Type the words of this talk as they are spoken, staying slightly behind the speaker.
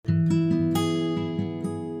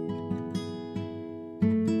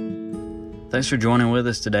Thanks for joining with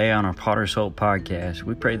us today on our Potter's Hope podcast.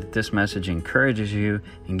 We pray that this message encourages you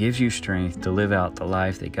and gives you strength to live out the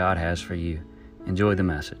life that God has for you. Enjoy the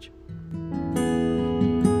message.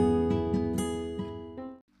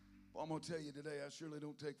 Well, I'm going to tell you today, I surely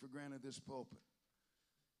don't take for granted this pulpit.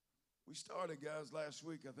 We started, guys, last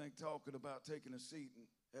week, I think, talking about taking a seat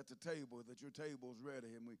at the table, that your table's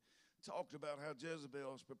ready. And we talked about how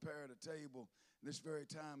Jezebel has prepared a table this very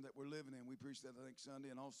time that we're living in. We preached that, I think, Sunday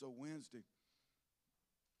and also Wednesday.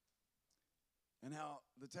 And how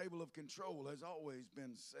the table of control has always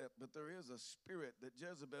been set, but there is a spirit that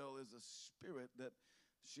Jezebel is a spirit that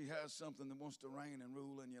she has something that wants to reign and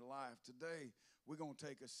rule in your life. Today, we're going to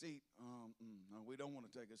take a seat. No, we don't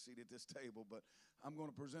want to take a seat at this table, but I'm going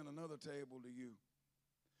to present another table to you.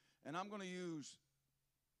 And I'm going to use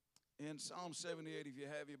in Psalm 78, if you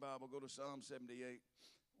have your Bible, go to Psalm 78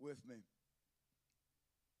 with me.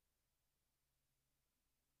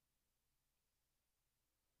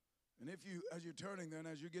 And if you, as you're turning there and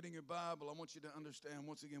as you're getting your Bible, I want you to understand,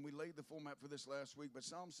 once again, we laid the format for this last week, but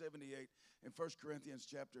Psalm 78 and 1 Corinthians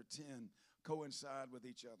chapter 10 coincide with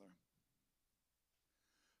each other.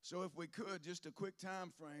 So if we could, just a quick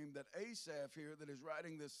time frame, that Asaph here that is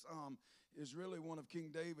writing this psalm is really one of King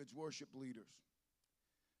David's worship leaders.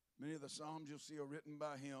 Many of the psalms you'll see are written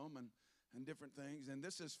by him and different things, and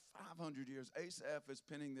this is 500 years. Asaph is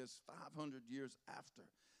penning this 500 years after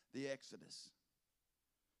the Exodus.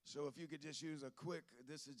 So if you could just use a quick,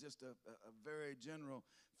 this is just a very general,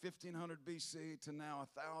 1500 BC to now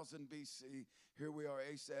 1000 BC. Here we are,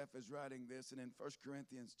 Asaph is writing this. And in 1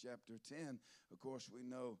 Corinthians chapter 10, of course, we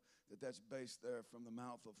know that that's based there from the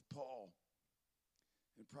mouth of Paul.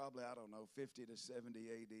 And probably, 50 to 70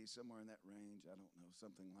 AD, somewhere in that range. I don't know,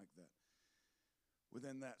 something like that.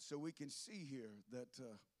 Within that. So we can see here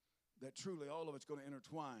that truly all of it's going to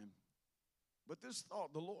intertwine. But this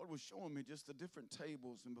thought, the Lord was showing me just the different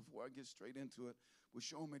tables, and before I get straight into it, was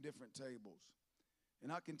showing me different tables.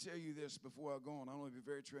 And I can tell you this before I go on, I want to be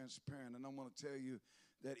very transparent, and I want to tell you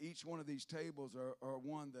that each one of these tables are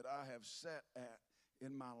one that I have sat at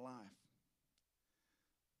in my life.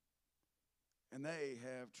 And they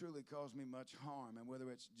have truly caused me much harm, and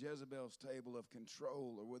whether it's Jezebel's table of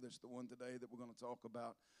control or whether it's the one today that we're going to talk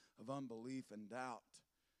about of unbelief and doubt,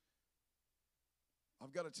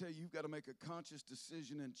 I've got to tell you, you've got to make a conscious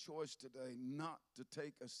decision and choice today not to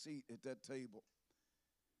take a seat at that table.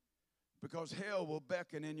 Because hell will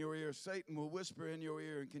beckon in your ear. Satan will whisper in your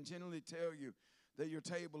ear and continually tell you that your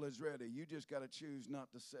table is ready. You just got to choose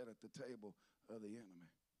not to sit at the table of the enemy.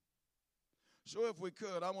 So if we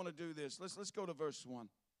could, I want to do this. Let's go to verse 1.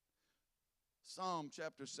 Psalm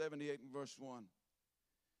chapter 78 and verse 1.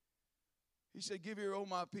 He said, "Give ear, O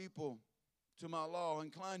my people, to my law,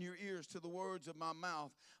 incline your ears to the words of my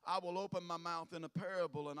mouth. I will open my mouth in a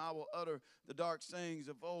parable, and I will utter the dark sayings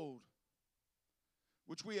of old,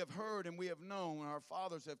 which we have heard and we have known, and our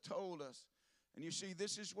fathers have told us." And you see,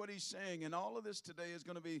 this is what he's saying, and all of this today is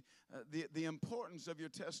going to be, the importance of your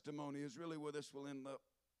testimony is really where this will end up.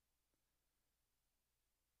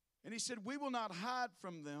 And he said, we will not hide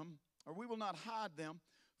from them, or we will not hide them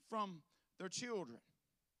from their children,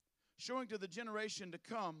 showing to the generation to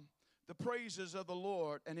come the praises of the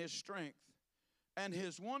Lord and his strength and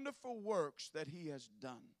his wonderful works that he has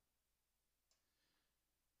done.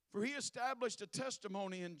 For he established a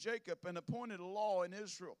testimony in Jacob and appointed a law in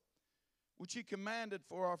Israel, which he commanded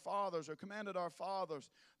our fathers,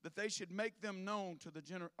 that they should make them known to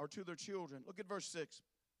their children. Look at verse 6.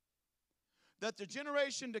 That the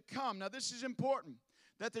generation to come, now this is important,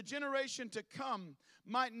 that the generation to come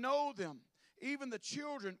might know them, even the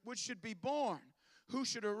children which should be born, who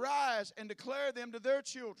should arise and declare them to their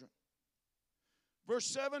children. Verse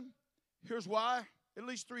 7, here's why, at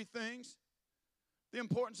least three things. The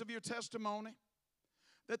importance of your testimony.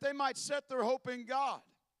 That they might set their hope in God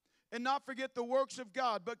and not forget the works of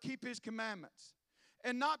God, but keep his commandments.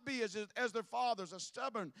 And not be as their fathers, a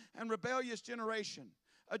stubborn and rebellious generation.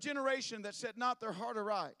 A generation that set not their heart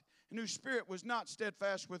aright, and whose spirit was not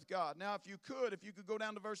steadfast with God. Now, if you could go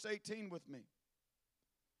down to verse 18 with me.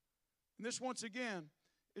 And this, once again,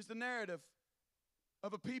 is the narrative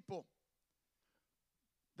of a people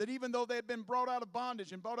that even though they had been brought out of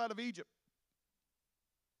bondage and brought out of Egypt,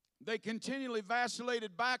 they continually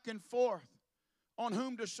vacillated back and forth on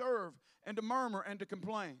whom to serve and to murmur and to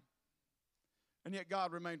complain. And yet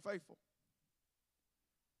God remained faithful.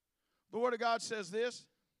 The Word of God says this,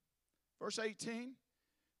 verse 18,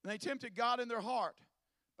 "And they tempted God in their heart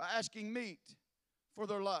by asking meat for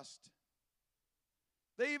their lust."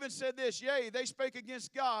 They even said this, yea, they spake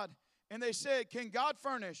against God, and they said, can God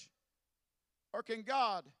furnish, or can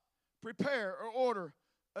God prepare or order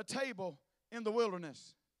a table in the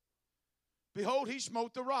wilderness. Behold, he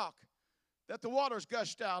smote the rock, that the waters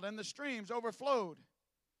gushed out and the streams overflowed.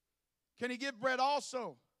 Can he give bread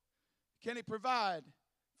also? Can he provide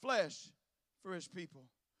flesh for his people?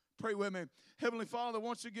 Pray with me. Heavenly Father,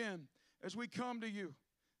 once again, as we come to you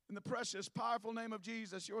in the precious, powerful name of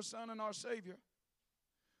Jesus, your Son and our Savior,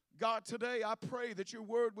 God, today I pray that your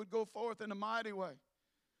word would go forth in a mighty way.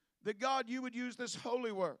 That, God, you would use this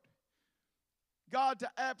holy word, God, to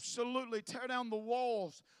absolutely tear down the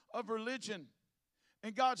walls of religion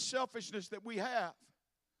and God's selfishness that we have.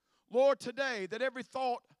 Lord, today, that every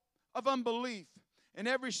thought of unbelief and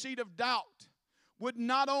every seed of doubt would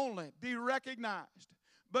not only be recognized,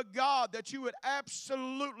 but God, that you would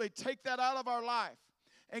absolutely take that out of our life.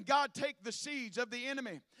 And God, take the seeds of the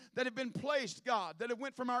enemy that have been placed, God, that have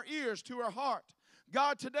went from our ears to our heart.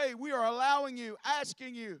 God, today we are allowing you,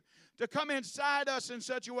 asking you to come inside us in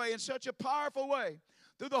such a way, in such a powerful way,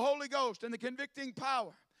 through the Holy Ghost and the convicting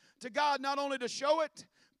power, to God not only to show it,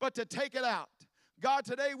 but to take it out. God,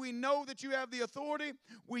 today we know that you have the authority.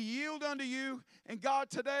 We yield unto you. And God,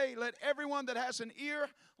 today let everyone that has an ear,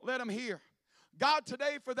 let them hear. God,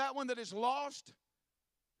 today for that one that is lost,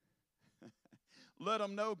 let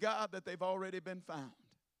them know, God, that they've already been found.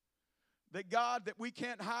 That, God, that we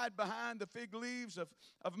can't hide behind the fig leaves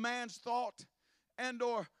of man's thought and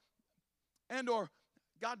or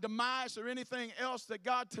God, demise or anything else. That,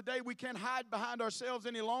 God, today we can't hide behind ourselves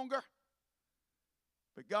any longer.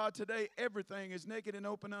 But, God, today everything is naked and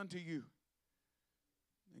open unto you.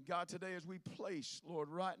 And, God, today as we place, Lord,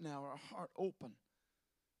 right now our heart open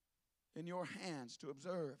in your hands to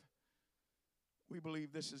observe, we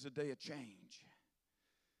believe this is a day of change.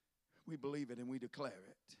 We believe it and we declare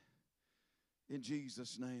it. In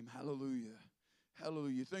Jesus' name, hallelujah.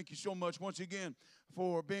 Hallelujah. Thank you so much once again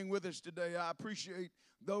for being with us today. I appreciate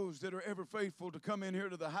those that are ever faithful to come in here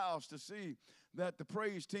to the house to see that the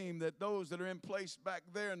praise team, that those that are in place back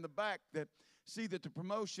there in the back, that see that the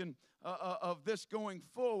promotion of this going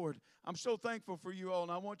forward. I'm so thankful for you all,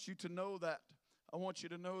 and I want you to know that. I want you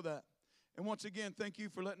to know that. And once again, thank you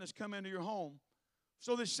for letting us come into your home.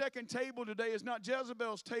 So the second table today is not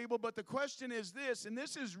Jezebel's table, but the question is this, and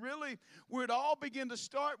this is really where it all began to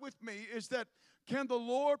start with me, is that can the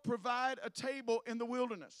Lord provide a table in the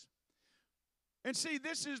wilderness? And see,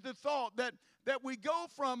 this is the thought that we go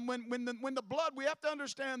from when the blood, we have to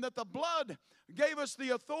understand that the blood gave us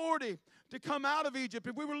the authority to come out of Egypt.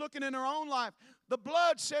 If we were looking in our own life, the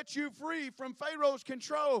blood set you free from Pharaoh's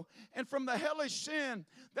control and from the hellish sin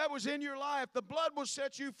that was in your life. The blood will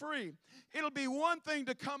set you free. It'll be one thing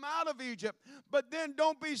to come out of Egypt, but then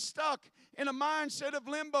don't be stuck in a mindset of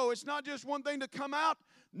limbo. It's not just one thing to come out.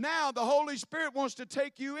 Now the Holy Spirit wants to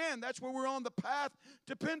take you in. That's where we're on the path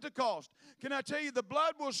to Pentecost. Can I tell you, the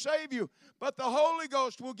blood will save you, but the Holy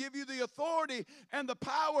Ghost will give you the authority and the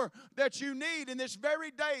power that you need in this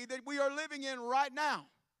very day that we are living in right now.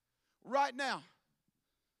 Right now.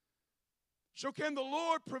 So can the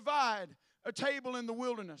Lord provide a table in the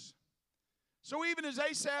wilderness? So even as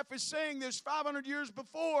Asaph is saying this 500 years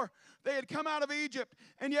before they had come out of Egypt,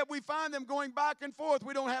 and yet we find them going back and forth.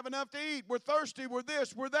 We don't have enough to eat. We're thirsty. We're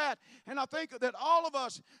this. We're that. And I think that all of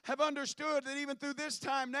us have understood that even through this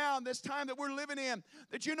time now, and this time that we're living in,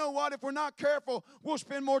 that you know what? If we're not careful, we'll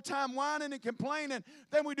spend more time whining and complaining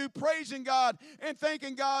than we do praising God and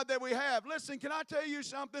thanking God that we have. Listen, can I tell you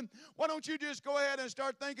something? Why don't you just go ahead and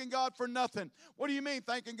start thanking God for nothing? What do you mean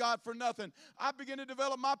thanking God for nothing? I begin to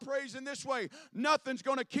develop my praise in this way. Nothing's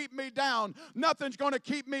going to keep me down. Nothing's going to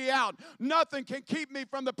keep me out. Nothing can keep me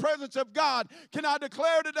from the presence of God. Can I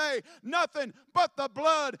declare today, nothing but the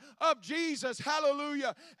blood of Jesus.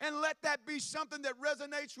 Hallelujah. And let that be something that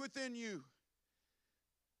resonates within you.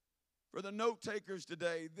 For the note takers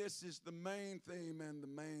today, this is the main theme and the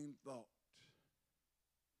main thought.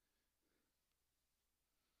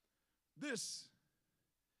 This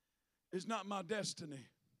is not my destiny.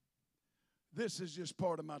 This is just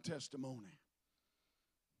part of my testimony.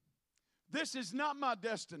 This is not my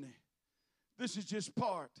destiny. This is just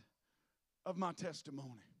part of my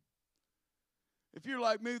testimony. If you're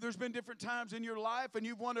like me, there's been different times in your life and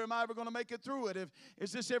you've wondered, am I ever going to make it through it?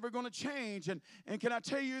 Is this ever going to change? And can I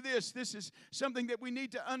tell you this? This is something that we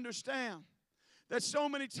need to understand. That so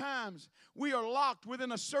many times we are locked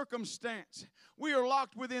within a circumstance. We are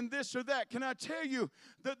locked within this or that. Can I tell you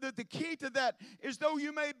that the key to that is though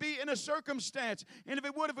you may be in a circumstance, and if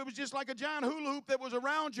it was just like a giant hula hoop that was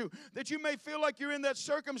around you, that you may feel like you're in that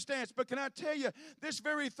circumstance. But can I tell you this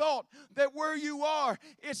very thought, that where you are,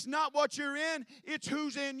 it's not what you're in, it's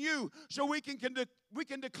who's in you. So we can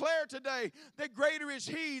declare today that greater is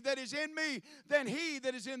He that is in me than he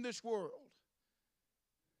that is in this world.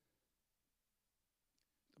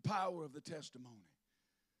 The power of the testimony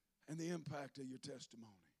and the impact of your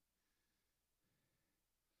testimony.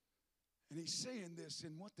 And he's saying this,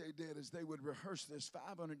 and what they did is they would rehearse this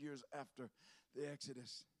 500 years after the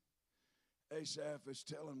Exodus. Asaph is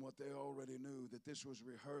telling what they already knew, that this was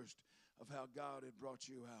rehearsed of how God had brought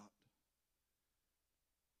you out.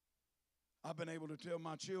 I've been able to tell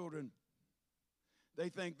my children, they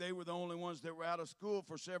think they were the only ones that were out of school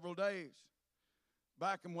for several days.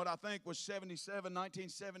 Back in what I think was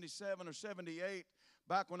 1977 or 78,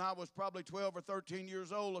 back when I was probably 12 or 13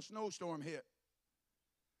 years old, a snowstorm hit.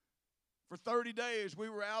 For 30 days, we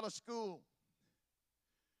were out of school.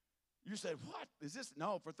 You said, what? Is this?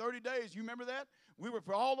 No, for 30 days. You remember that?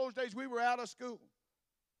 For all those days, we were out of school.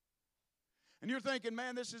 And you're thinking,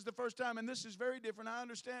 man, this is the first time, and this is very different. I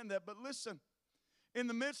understand that. But listen, in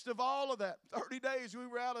the midst of all of that, 30 days, we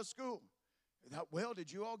were out of school. Well,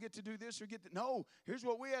 did you all get to do this or get that? No. Here's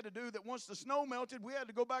what we had to do, that once the snow melted, we had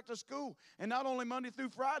to go back to school. And not only Monday through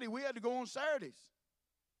Friday, we had to go on Saturdays.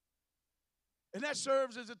 And that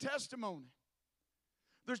serves as a testimony.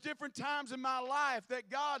 There's different times in my life that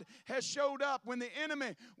God has showed up when the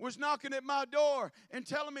enemy was knocking at my door and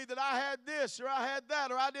telling me that I had this or I had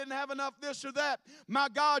that or I didn't have enough this or that. My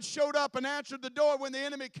God showed up and answered the door when the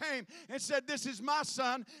enemy came and said, this is my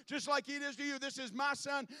son, just like he is to you. This is my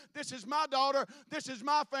son. This is my daughter. This is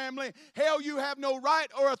my family. Hell, you have no right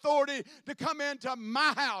or authority to come into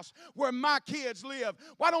my house where my kids live.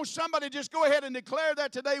 Why don't somebody just go ahead and declare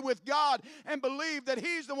that today with God and believe that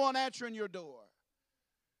he's the one answering your door?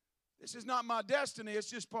 This is not my destiny. It's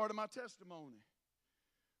just part of my testimony.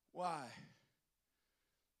 Why?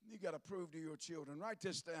 You got to prove to your children. Write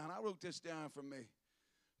this down. I wrote this down for me.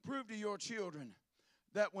 Prove to your children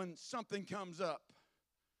that when something comes up,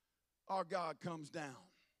 our God comes down.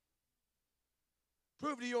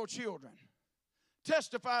 Prove to your children.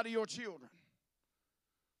 Testify to your children.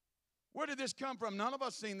 Where did this come from? None of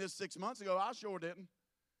us seen this 6 months ago. I sure didn't.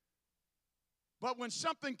 But when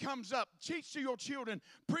something comes up, teach to your children,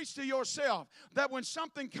 preach to yourself, that when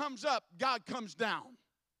something comes up, God comes down.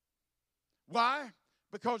 Why?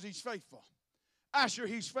 Because he's faithful. Asher,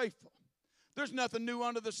 he's faithful. There's nothing new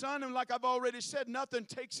under the sun, and like I've already said, nothing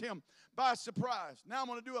takes him by surprise. Now I'm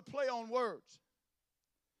going to do a play on words.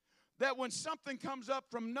 That when something comes up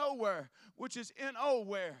from nowhere, which is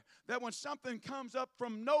N-O-where, that when something comes up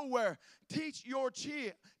from nowhere, teach your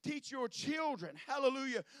children,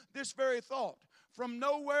 hallelujah, this very thought. From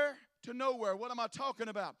nowhere to nowhere. What am I talking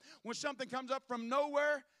about? When something comes up from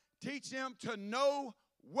nowhere, teach them to know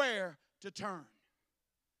where to turn.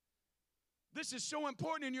 This is so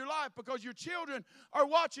important in your life because your children are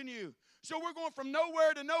watching you. So we're going from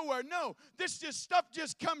nowhere to nowhere. No, stuff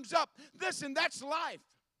just comes up. Listen, that's life.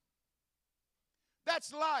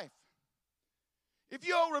 That's life. If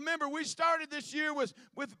you all remember, we started this year with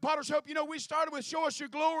Potter's Hope. You know, we started with Show Us Your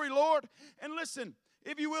Glory, Lord. And listen,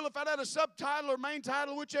 if you will, if I had a subtitle or main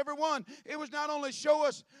title, whichever one, it was not only Show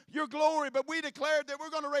Us Your Glory, but we declared that we're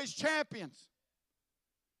going to raise champions.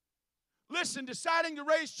 Listen, deciding to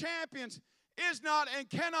raise champions is not and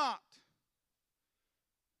cannot.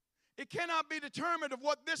 It cannot be determined of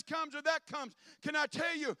what this comes or that comes. Can I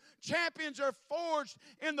tell you, champions are forged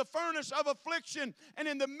in the furnace of affliction and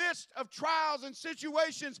in the midst of trials and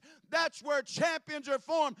situations. That's where champions are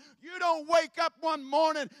formed. You don't wake up one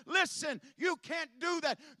morning. Listen, you can't do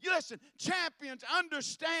that. Listen, champions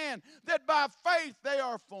understand that by faith they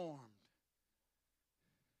are formed.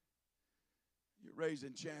 You're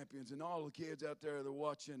raising champions, and all the kids out there that are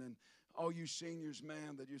watching, and all you seniors,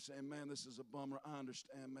 man, that you're saying, man, this is a bummer. I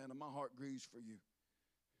understand, man, and my heart grieves for you.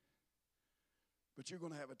 But you're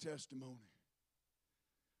going to have a testimony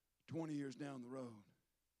 20 years down the road,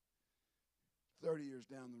 30 years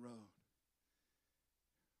down the road.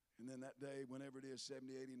 And then that day, whenever it is,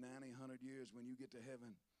 70, 80, 90, 100 years, when you get to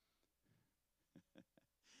heaven,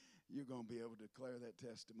 you're going to be able to declare that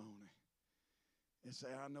testimony and say,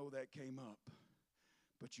 I know that came up,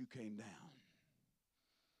 but you came down.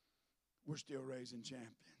 We're still raising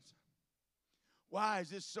champions. Why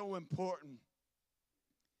is this so important?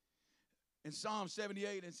 In Psalm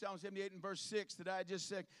 78 and verse 6 that I just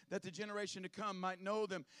said, that the generation to come might know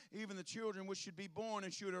them, even the children which should be born,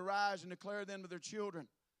 and should arise and declare them to their children.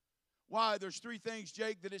 Why? There's three things,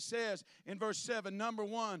 Jake, that it says in verse 7. Number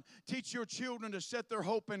one, teach your children to set their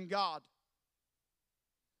hope in God.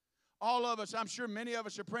 All of us, I'm sure many of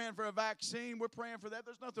us are praying for a vaccine. We're praying for that.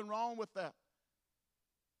 There's nothing wrong with that.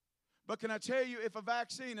 But can I tell you, if a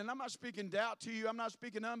vaccine, and I'm not speaking doubt to you, I'm not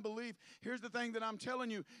speaking unbelief. Here's the thing that I'm telling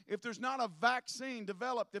you. If there's not a vaccine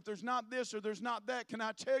developed, if there's not this or there's not that, can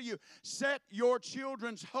I tell you, set your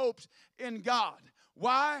children's hopes in God.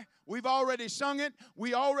 Why? We've already sung it.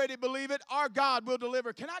 We already believe it. Our God will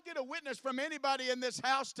deliver. Can I get a witness from anybody in this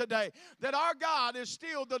house today that our God is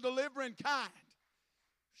still the delivering kind?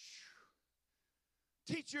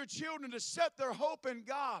 Teach your children to set their hope in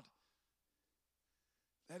God.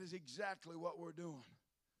 That is exactly what we're doing.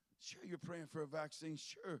 Sure, you're praying for a vaccine.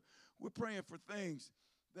 Sure, we're praying for things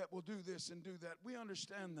that will do this and do that. We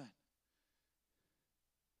understand that.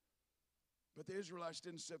 But the Israelites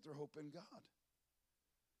didn't set their hope in God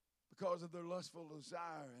because of their lustful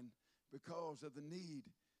desire and because of the need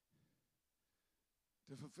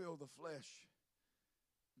to fulfill the flesh.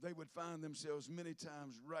 They would find themselves many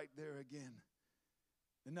times right there again.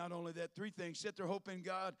 And not only that, three things: set their hope in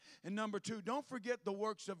God. And number two, don't forget the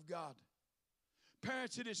works of God.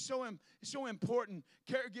 Parents, it is so important.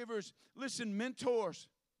 Caregivers, listen, mentors,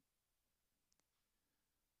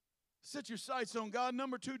 set your sights on God.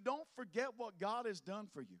 Number two, don't forget what God has done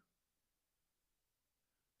for you.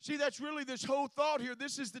 See, that's really this whole thought here.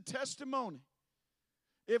 This is the testimony.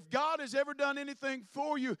 If God has ever done anything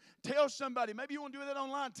for you, tell somebody. Maybe you want to do that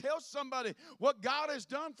online. Tell somebody what God has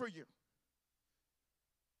done for you.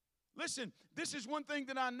 Listen, this is one thing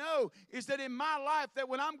that I know, is that in my life, that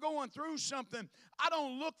when I'm going through something, I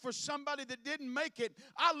don't look for somebody that didn't make it.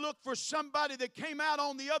 I look for somebody that came out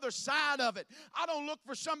on the other side of it. I don't look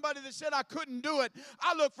for somebody that said I couldn't do it.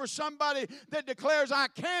 I look for somebody that declares I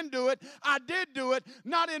can do it. I did do it,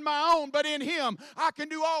 not in my own, but in Him. I can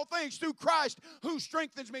do all things through Christ who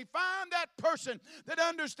strengthens me. Find that person that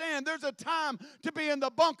understands there's a time to be in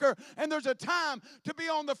the bunker and there's a time to be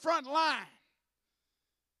on the front line.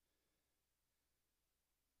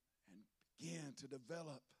 Begin to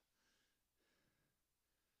develop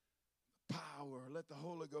power. Let the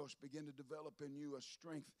Holy Ghost begin to develop in you a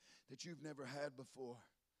strength that you've never had before.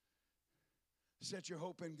 Set your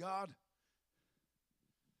hope in God.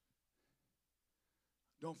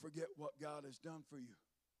 Don't forget what God has done for you.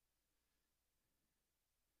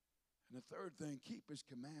 And the third thing, keep His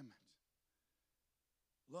commandments.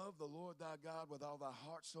 Love the Lord thy God with all thy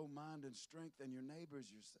heart, soul, mind, and strength, and your neighbor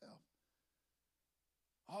as yourself.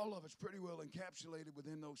 All of it's pretty well encapsulated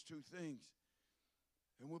within those two things.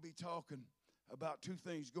 And we'll be talking about two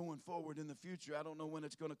things going forward in the future. I don't know when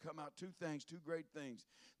it's going to come out. Two things, two great things.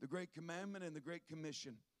 The Great Commandment and the Great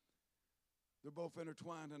Commission. They're both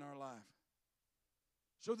intertwined in our life.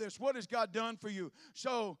 So what has God done for you?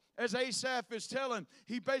 So as Asaph is telling,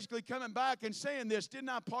 he basically coming back and saying this: didn't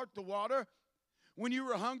I part the water? When you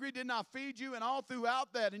were hungry, didn't I feed you? And all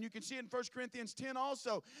throughout that, and you can see it in 1 Corinthians 10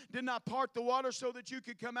 also, didn't I part the water so that you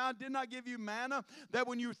could come out? Didn't I give you manna? That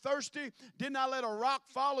when you're thirsty, didn't I let a rock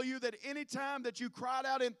follow you? That any time that you cried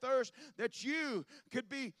out in thirst, that you could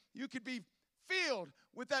be filled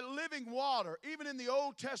with that living water. Even in the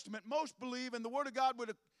Old Testament, most believe, and the Word of God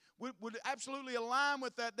would absolutely align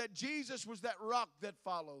with that Jesus was that rock that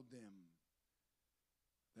followed them.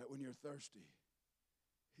 That when you're thirsty,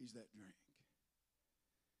 He's that drink.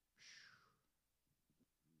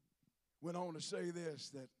 Went on to say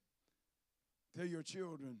this, that tell your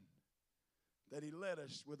children that He led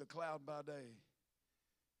us with a cloud by day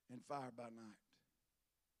and fire by night.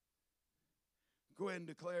 Go ahead and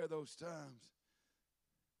declare those times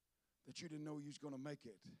that you didn't know you was going to make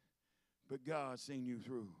it, but God seen you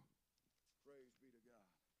through. Praise be to God.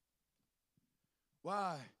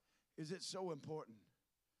 Why is it so important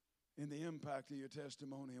in the impact of your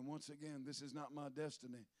testimony? And once again, this is not my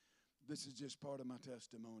destiny. This is just part of my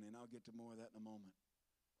testimony, and I'll get to more of that in a moment.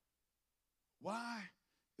 Why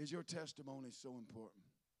is your testimony so important?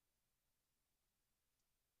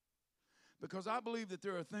 Because I believe that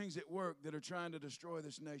there are things at work that are trying to destroy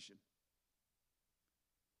this nation.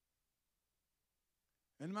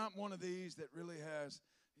 And I'm not one of these that really has,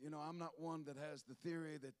 I'm not one that has the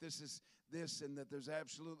theory that this is this and that there's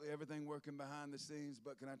absolutely everything working behind the scenes.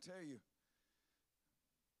 But can I tell you,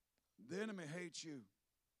 the enemy hates you.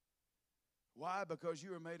 Why? Because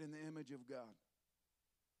you are made in the image of God.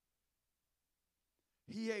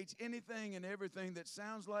 He hates anything and everything that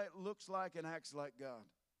sounds like, looks like, and acts like God.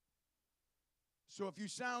 So if you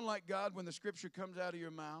sound like God when the Scripture comes out of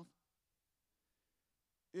your mouth,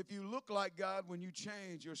 if you look like God when you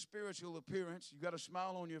change your spiritual appearance, you got a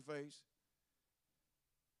smile on your face,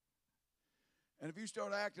 and if you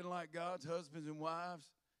start acting like God's husbands and wives,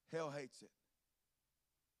 hell hates it.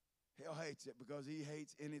 Hell hates it because he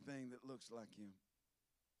hates anything that looks like him.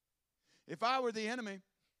 If I were the enemy,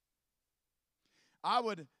 I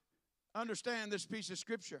would understand this piece of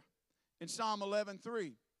Scripture in Psalm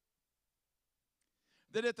 11:3.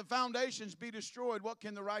 That if the foundations be destroyed, what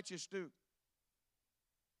can the righteous do?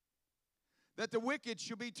 that the wicked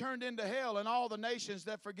shall be turned into hell, and all the nations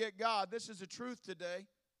that forget God. This is the truth today.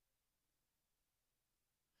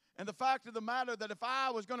 And the fact of the matter that if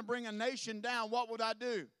I was going to bring a nation down, what would I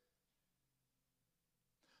do?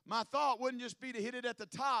 My thought wouldn't just be to hit it at the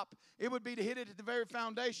top, it would be to hit it at the very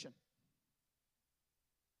foundation.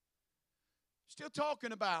 Still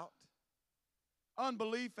talking about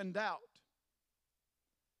unbelief and doubt.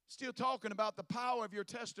 Still talking about the power of your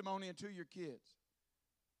testimony into your kids.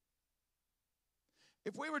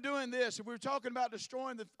 If we were doing this, if we were talking about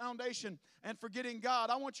destroying the foundation and forgetting God,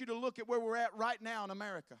 I want you to look at where we're at right now in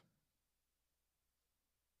America.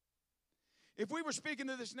 If we were speaking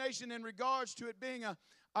to this nation in regards to it being a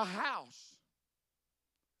house,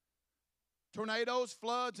 tornadoes,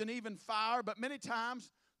 floods, and even fire, but many times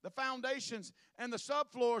the foundations and the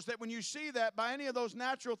subfloors, that when you see that by any of those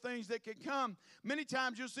natural things that can come, many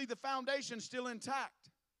times you'll see the foundation still intact.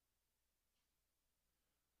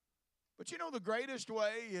 But you know, the greatest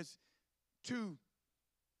way is to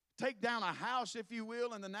take down a house, if you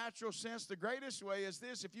will, in the natural sense. The greatest way is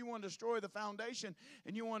this: if you want to destroy the foundation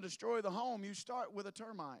and you want to destroy the home, you start with a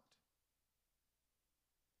termite.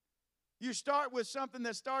 You start with something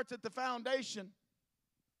that starts at the foundation,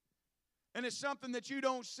 and it's something that you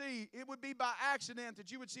don't see. It would be by accident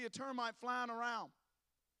that you would see a termite flying around.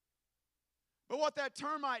 But what that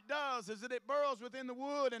termite does is that it burrows within the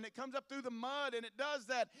wood and it comes up through the mud, and it does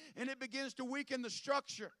that and it begins to weaken the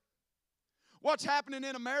structure. What's happening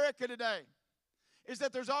in America today is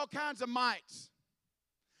that there's all kinds of mites.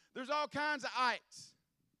 There's all kinds of ites.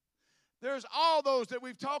 There's all those that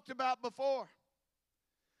we've talked about before.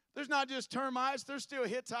 There's not just termites, there's still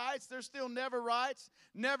Hittites, there's still never rights,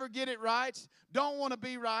 never get it rights, don't want to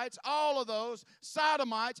be rights, all of those,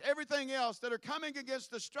 sodomites, everything else that are coming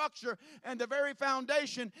against the structure and the very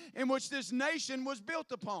foundation in which this nation was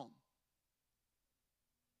built upon.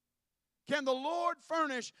 Can the Lord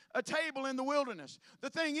furnish a table in the wilderness? The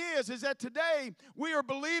thing is that today we are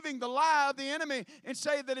believing the lie of the enemy and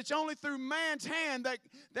say that it's only through man's hand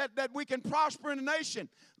that we can prosper in a nation.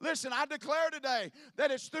 Listen, I declare today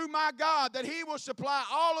that it's through my God that He will supply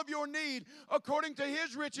all of your need according to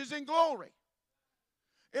His riches and glory.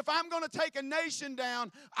 If I'm going to take a nation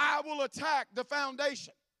down, I will attack the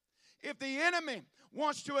foundation. If the enemy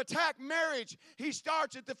wants to attack marriage, he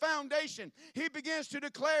starts at the foundation. He begins to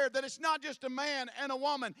declare that it's not just a man and a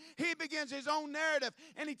woman. He begins his own narrative,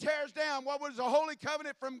 and he tears down what was a holy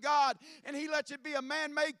covenant from God, and he lets it be a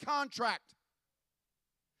man-made contract.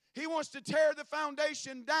 He wants to tear the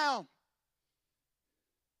foundation down.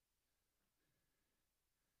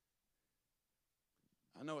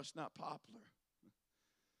 I know it's not popular.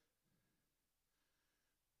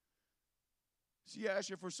 See,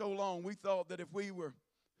 Asher, for so long we thought that if we were,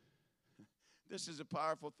 this is a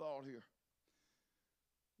powerful thought here.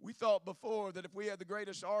 We thought before that if we had the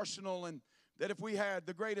greatest arsenal, and that if we had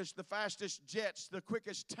the fastest jets, the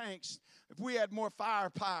quickest tanks, if we had more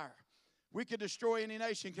firepower, we could destroy any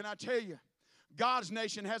nation. Can I tell you, God's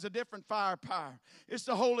nation has a different firepower. It's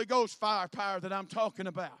the Holy Ghost firepower that I'm talking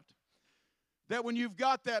about. That when you've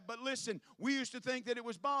got that, but listen, we used to think that it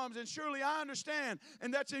was bombs, and surely I understand,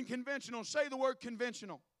 and that's unconventional. Say the word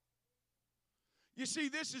conventional. You see,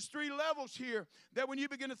 this is 3 levels here, that when you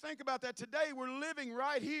begin to think about that, today we're living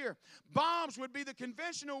right here. Bombs would be the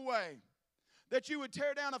conventional way that you would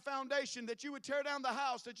tear down a foundation, that you would tear down the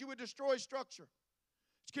house, that you would destroy structure.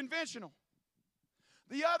 It's conventional.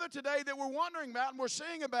 The other today that we're wondering about and we're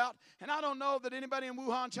seeing about, and I don't know that anybody in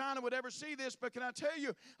Wuhan, China would ever see this, but can I tell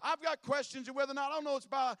you, I've got questions of whether or not,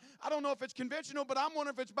 I don't know if it's conventional, but I'm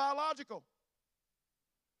wondering if it's biological.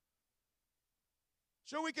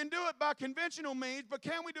 So we can do it by conventional means, but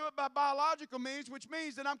can we do it by biological means, which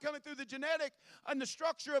means that I'm coming through the genetic and the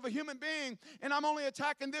structure of a human being, and I'm only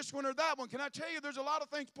attacking this one or that one. Can I tell you, there's a lot of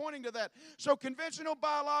things pointing to that. So conventional,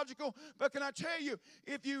 biological, but can I tell you,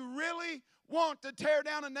 if you really want to tear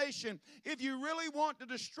down a nation, if you really want to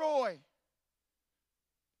destroy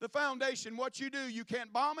the foundation, what you do, you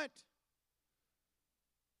can't bomb it.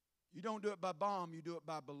 You don't do it by bomb, you do it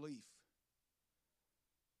by belief.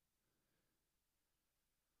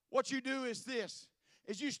 What you do is this,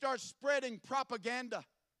 is you start spreading propaganda.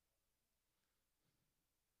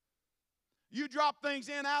 You drop things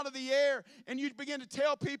in out of the air, and you begin to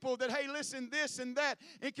tell people that, hey, listen, this and that.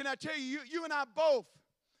 And can I tell you, you and I both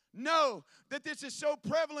know that this is so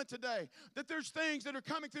prevalent today, that there's things that are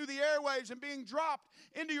coming through the airwaves and being dropped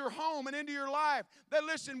into your home and into your life that,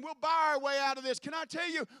 listen, we'll buy our way out of this. Can I tell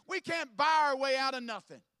you, we can't buy our way out of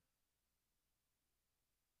nothing.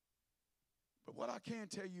 But what I can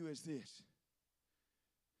tell you is this,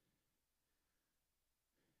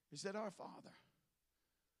 is that our Father,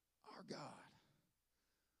 Our God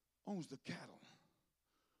owns the cattle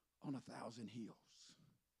on 1,000 hills.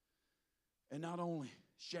 And not only,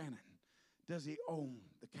 Shannon, does he own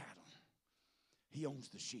the cattle, he owns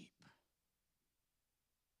the sheep.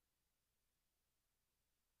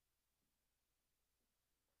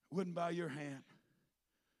 Wouldn't by your hand.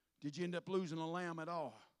 Did you end up losing a lamb at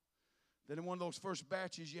all? That in one of those first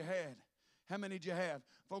batches you had, how many did you have?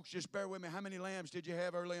 Folks, just bear with me. How many lambs did you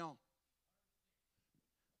have early on?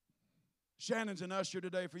 Shannon's an usher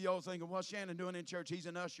today. For y'all thinking, what's Shannon doing in church? He's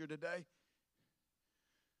an usher today.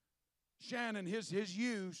 Shannon, his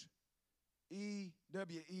ewes,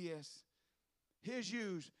 E-W-E-S, his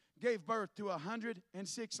ewes gave birth to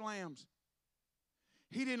 106 lambs.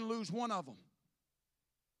 He didn't lose one of them.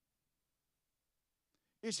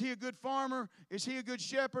 Is he a good farmer? Is he a good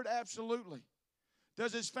shepherd? Absolutely.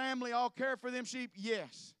 Does his family all care for them sheep?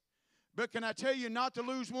 Yes. But can I tell you not to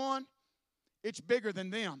lose one? It's bigger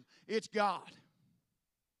than them. It's God.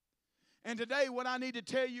 And today what I need to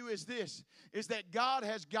tell you is this, is that God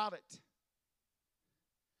has got it.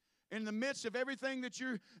 In the midst of everything that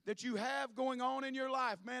you have going on in your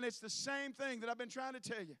life, man, it's the same thing that I've been trying to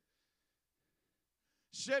tell you.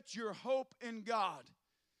 Set your hope in God.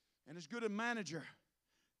 And as good a manager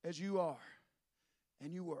as you are,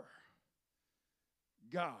 and you were,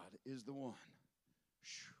 God is the one.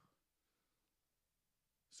 Whew.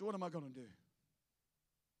 So what am I going to do?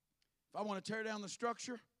 If I want to tear down the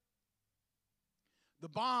structure, the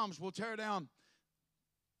bombs will tear down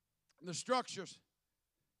the structures.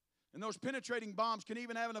 And those penetrating bombs can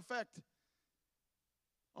even have an effect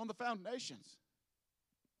on the foundations.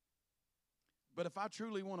 But if I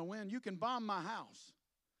truly want to win, you can bomb my house,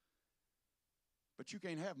 but you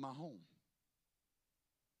can't have my home.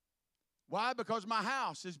 Why? Because my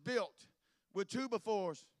house is built with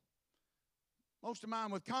 2x4s, most of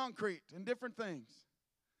mine with concrete and different things.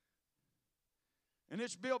 And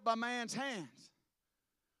it's built by man's hands.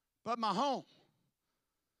 But my home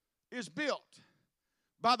is built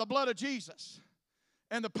by the blood of Jesus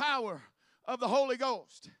and the power of the Holy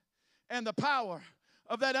Ghost and the power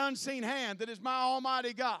of that unseen hand that is my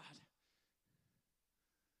Almighty God.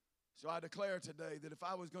 So I declare today that if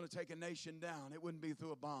I was going to take a nation down, it wouldn't be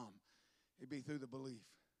through a bomb. It'd be through the belief.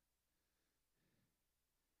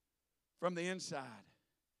 From the inside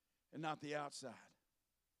and not the outside.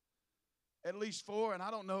 At least 4, and I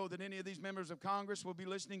don't know that any of these members of Congress will be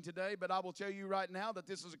listening today, but I will tell you right now that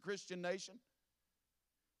this is a Christian nation.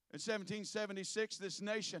 In 1776, this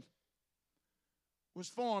nation was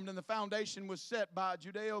formed and the foundation was set by a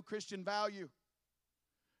Judeo-Christian value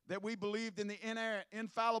that we believed in the inerrant,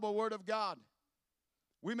 infallible Word of God.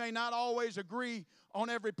 We may not always agree on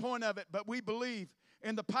every point of it, but we believe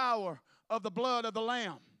in the power of the blood of the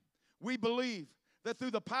Lamb. We believe that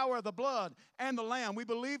through the power of the blood and the Lamb, we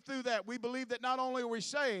believe through that. We believe that not only are we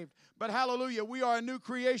saved, but hallelujah, we are a new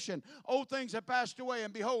creation. Old things have passed away,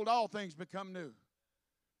 and behold, all things become new.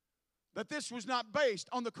 That this was not based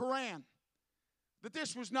on the Quran. That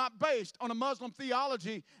this was not based on a Muslim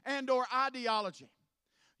theology and or ideology.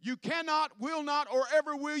 You cannot, will not, or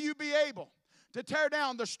ever will you be able to tear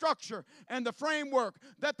down the structure and the framework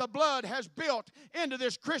that the blood has built into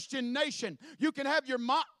this Christian nation. You can have your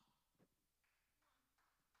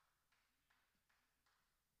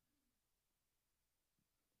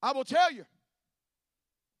I will tell you,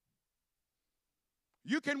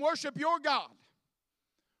 you can worship your God.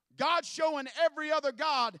 God's showing every other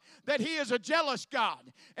God that He is a jealous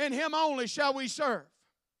God, and Him only shall we serve.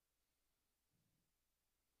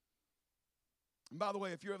 And by the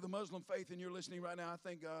way, if you're of the Muslim faith and you're listening right now, I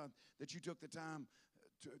thank God that you took the time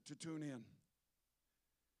to tune in.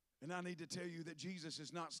 And I need to tell you that Jesus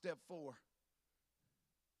is not step 4.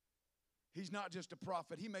 He's not just a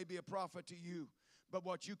prophet. He may be a prophet to you, but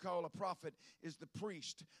what you call a prophet is the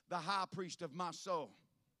priest, the high priest of my soul.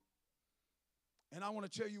 And I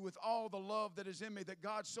want to tell you with all the love that is in me that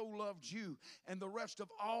God so loved you and the rest of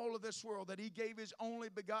all of this world that He gave His only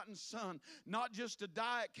begotten Son, not just to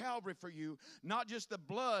die at Calvary for you, not just the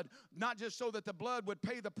blood, not just so that the blood would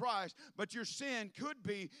pay the price, but your sin could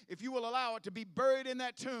be, if you will allow it, to be buried in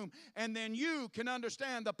that tomb, and then you can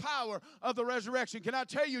understand the power of the resurrection. Can I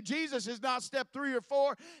tell you, Jesus is not step 3 or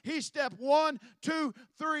 4. He's step 1, 2,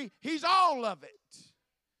 3. He's all of it.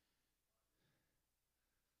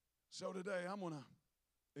 So today I'm going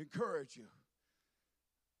to encourage you.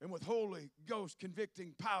 And with Holy Ghost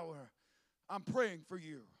convicting power, I'm praying for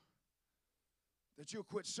you that you'll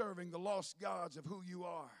quit serving the lost gods of who you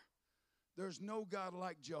are. There's no God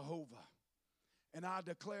like Jehovah. And I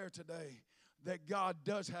declare today that God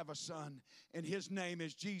does have a Son, and His name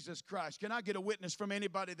is Jesus Christ. Can I get a witness from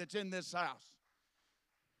anybody that's in this house?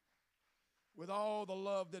 with all the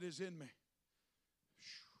love that is in me.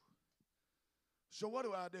 So what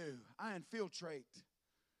do? I infiltrate.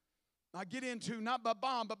 I get into, not by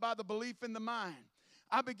bomb, but by the belief in the mind.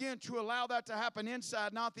 I begin to allow that to happen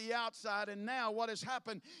inside, not the outside. And now what has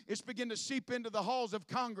happened is begin to seep into the halls of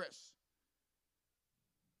Congress.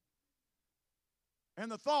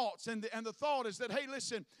 And the thoughts, and the thought is that, hey,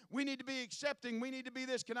 listen, we need to be accepting. We need to be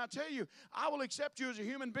this. Can I tell you, I will accept you as a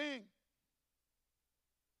human being.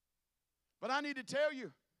 But I need to tell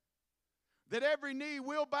you that every knee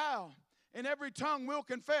will bow and every tongue will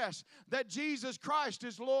confess that Jesus Christ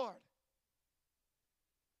is Lord.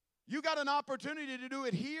 You got an opportunity to do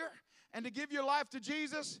it here and to give your life to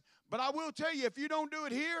Jesus, but I will tell you, if you don't do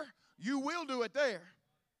it here, you will do it there.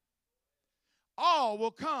 All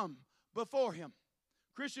will come before Him.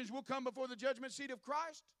 Christians will come before the judgment seat of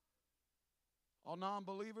Christ. All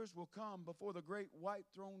non-believers will come before the great white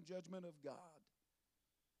throne judgment of God.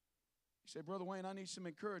 You say, Brother Wayne, I need some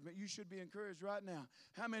encouragement. You should be encouraged right now.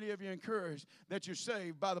 How many of you are encouraged that you're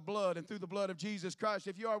saved by the blood and through the blood of Jesus Christ?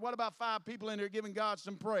 If you are, what about 5 people in here giving God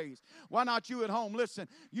some praise? Why not you at home? Listen,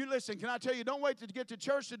 can I tell you, don't wait to get to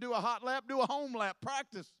church to do a hot lap. Do a home lap.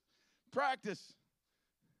 Practice. Practice.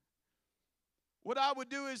 What I would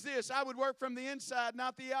do is this. I would work from the inside,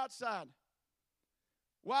 not the outside.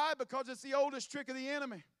 Why? Because it's the oldest trick of the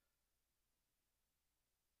enemy.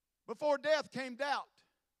 Before death came doubt.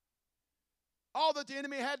 All that the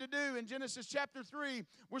enemy had to do in Genesis chapter 3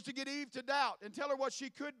 was to get Eve to doubt and tell her what she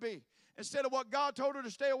could be instead of what God told her to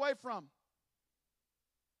stay away from.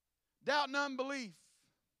 Doubt and unbelief.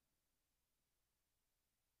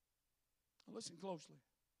 Listen closely.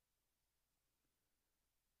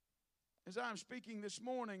 As I'm speaking this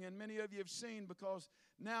morning, and many of you have seen, because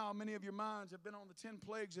now many of your minds have been on the 10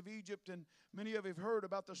 plagues of Egypt, and many of you have heard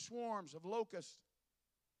about the swarms of locusts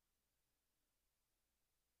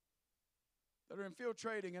that are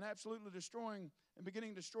infiltrating and absolutely destroying and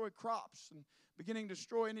beginning to destroy crops and beginning to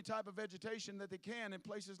destroy any type of vegetation that they can in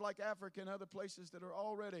places like Africa and other places that are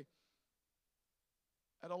already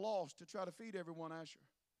at a loss to try to feed everyone, Asher.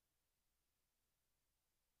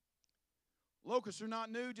 Locusts are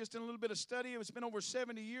not new, just in a little bit of study. It's been over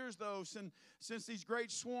 70 years, though, since these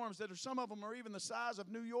great swarms that are, some of them are even the size of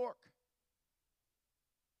New York.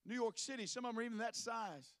 New York City, some of them are even that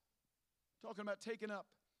size. Talking about taking up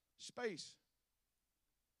space.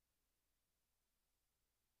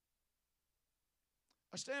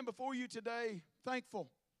 I stand before you today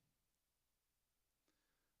thankful.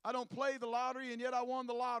 I don't play the lottery, and yet I won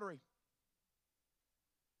the lottery.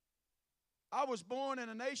 I was born in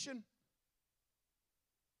a nation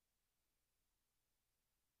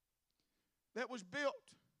that was built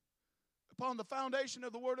upon the foundation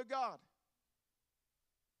of the Word of God.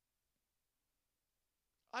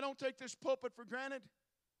 I don't take this pulpit for granted,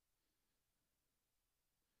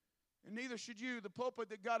 and neither should you. The pulpit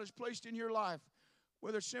that God has placed in your life,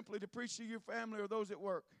 whether simply to preach to your family or those at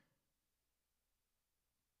work.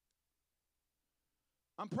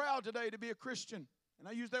 I'm proud today to be a Christian, and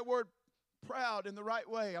I use that word proud in the right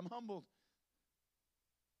way. I'm humbled.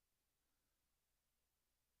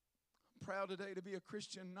 I'm proud today to be a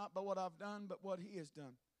Christian, not by what I've done, but what He has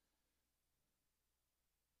done.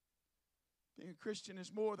 Being a Christian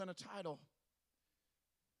is more than a title.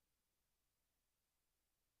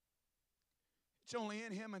 It's only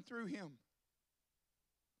in Him and through Him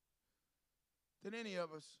that any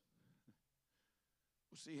of us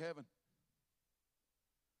will see heaven.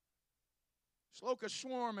 This locust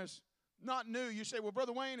swarm is not new. You say, well,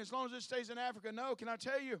 Brother Wayne, as long as it stays in Africa. No, can I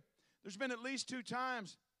tell you, there's been at least 2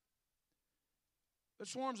 times the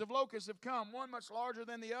swarms of locusts have come, one much larger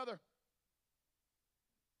than the other.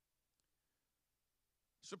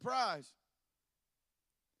 Surprise.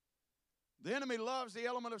 The enemy loves the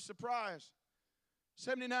element of surprise.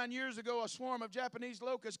 79 years ago, a swarm of Japanese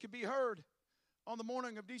locusts could be heard on the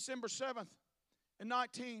morning of December 7th in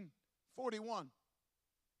 1941.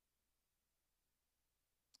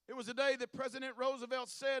 It was a day that President Roosevelt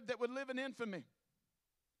said that would live in infamy.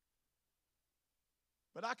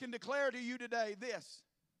 But I can declare to you today this.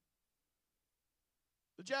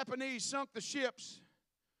 The Japanese sunk the ships,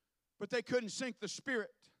 but they couldn't sink the spirit.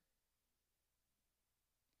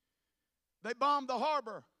 They bombed the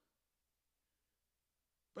harbor,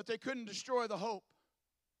 but they couldn't destroy the hope.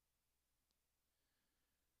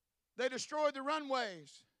 They destroyed the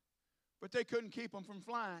runways, but they couldn't keep them from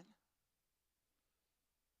flying.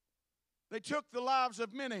 They took the lives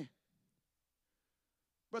of many,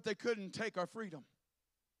 but they couldn't take our freedom.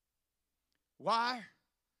 Why?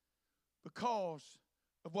 Because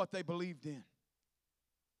of what they believed in.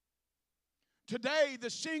 Today, the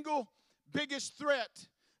single biggest threat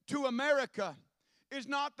to America is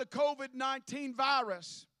not the COVID-19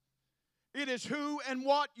 virus. It is who and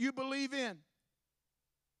what you believe in.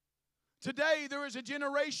 Today, there is a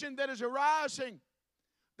generation that is arising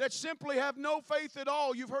that simply have no faith at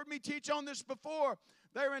all. You've heard me teach on this before.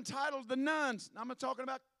 They're entitled the nuns. I'm not talking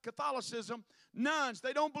about Catholicism. Nuns,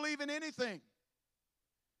 they don't believe in anything.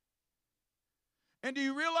 And do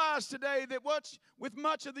you realize today that with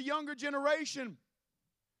much of the younger generation,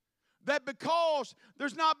 that because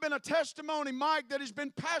there's not been a testimony, Mike, that has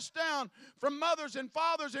been passed down from mothers and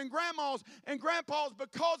fathers and grandmas and grandpas,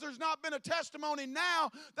 because there's not been a testimony now,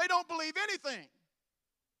 they don't believe anything.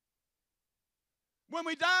 When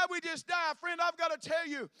we die, we just die. Friend, I've got to tell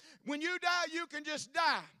you, when you die, you can just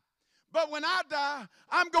die. But when I die,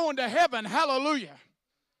 I'm going to heaven. Hallelujah.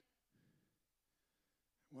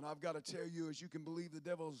 What I've got to tell you is you can believe the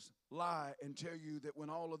devil's lie and tell you that when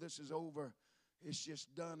all of this is over, it's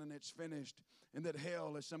just done and it's finished, and that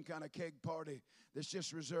hell is some kind of keg party that's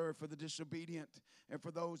just reserved for the disobedient and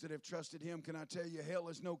for those that have trusted him. Can I tell you, hell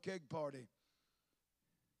is no keg party.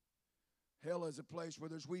 Hell is a place where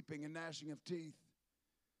there's weeping and gnashing of teeth.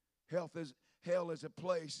 Hell is a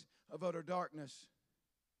place of utter darkness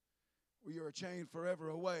where you're chained forever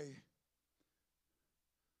away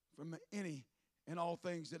from any and all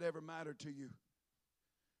things that ever mattered to you.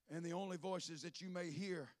 And the only voices that you may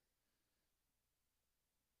hear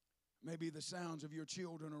may be the sounds of your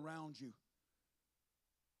children around you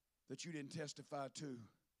that you didn't testify to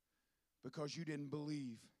because you didn't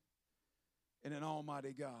believe in an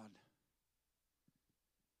almighty God.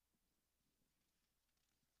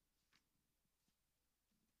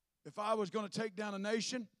 If I was going to take down a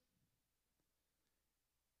nation,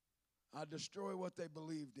 I'd destroy what they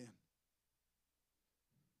believed in.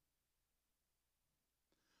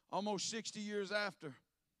 Almost 60 years after,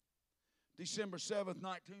 December 7th,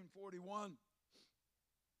 1941.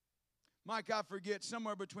 Mike, I forget,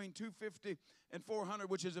 somewhere between 250 and 400,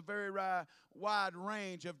 which is a very wide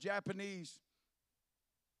range of Japanese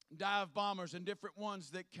dive bombers and different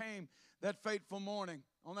ones that came that fateful morning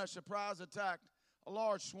on that surprise attack, a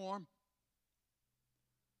large swarm.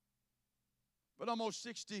 But almost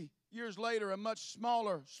 60 years later, a much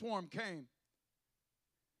smaller swarm came.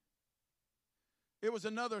 It was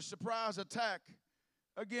another surprise attack,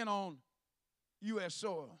 again on U.S.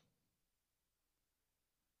 soil.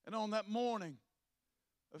 And on that morning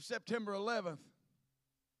of September 11th,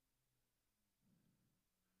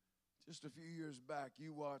 just a few years back,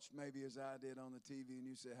 you watched maybe as I did on the TV and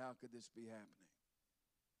you said, how could this be happening?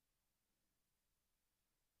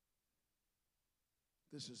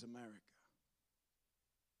 This is America.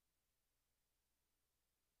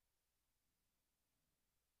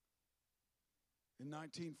 In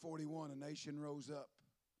 1941, a nation rose up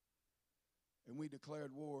and we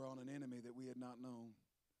declared war on an enemy that we had not known,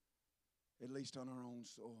 at least on our own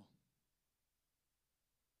soil.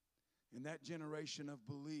 And that generation of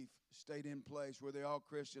belief stayed in place. Were they all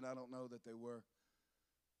Christian? I don't know that they were.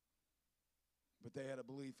 But they had a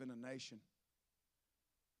belief in a nation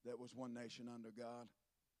that was one nation under God.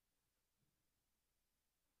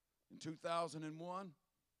 In 2001,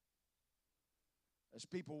 as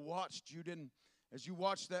people watched, as you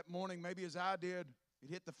watched that morning, maybe as I did, it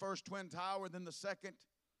hit the first Twin Tower, then the second.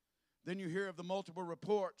 Then you hear of the multiple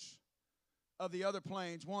reports of the other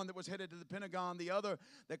planes, one that was headed to the Pentagon, the other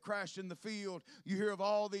that crashed in the field. You hear of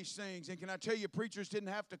all these things. And can I tell you, preachers didn't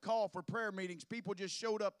have to call for prayer meetings. People just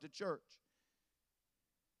showed up to church.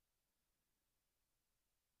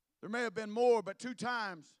 There may have been more, but 2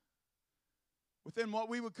 times within what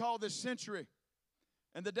we would call this century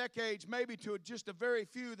and the decades, maybe to just a very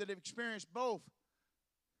few that have experienced both,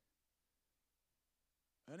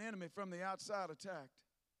 an enemy from the outside attacked.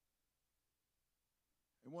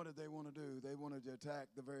 And what did they want to do? They wanted to attack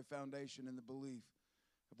the very foundation and the belief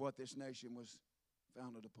of what this nation was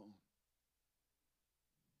founded upon.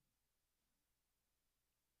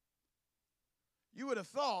 You would have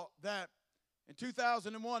thought that in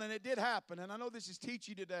 2001, and it did happen, and I know this is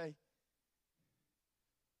teachy today,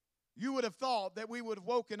 you would have thought that we would have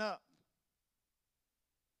woken up.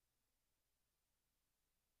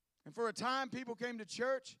 And for a time, people came to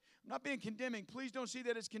church. I'm not being condemning. Please don't see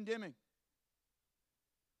that as condemning.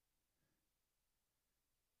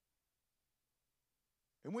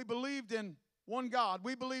 And we believed in one God.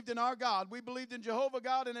 We believed in our God. We believed in Jehovah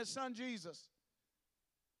God and His Son Jesus.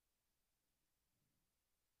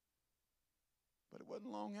 But it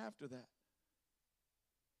wasn't long after that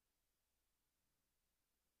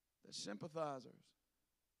sympathizers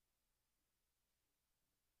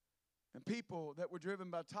and people that were driven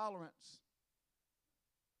by tolerance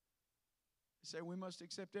Say we must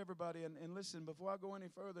accept everybody. And listen, before I go any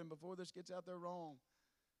further and before this gets out there wrong,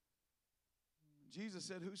 Jesus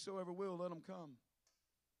said, whosoever will, let them come.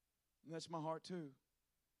 And that's my heart too.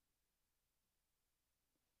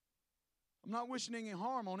 I'm not wishing any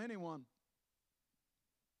harm on anyone.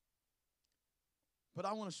 But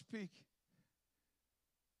I want to speak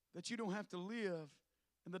that you don't have to live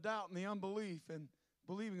in the doubt and the unbelief and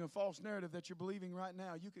believing a false narrative that you're believing right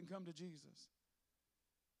now. You can come to Jesus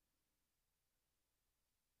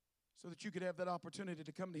so that you could have that opportunity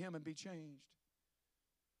to come to Him and be changed.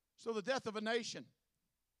 So the death of a nation.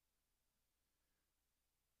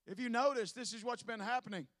 If you notice, this is what's been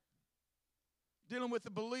happening. Dealing with the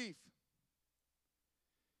belief.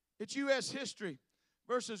 It's U.S. history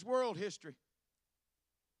versus world history.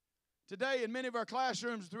 Today, in many of our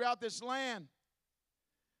classrooms throughout this land,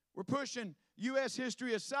 we're pushing U.S.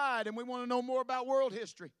 history aside and we want to know more about world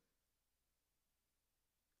history.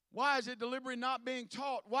 Why is it deliberately not being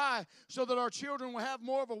taught? Why? So that our children will have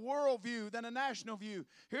more of a world view than a national view.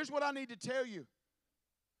 Here's what I need to tell you,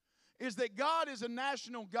 is that God is a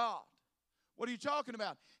national God. What are you talking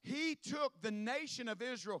about? He took the nation of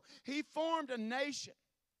Israel. He formed a nation.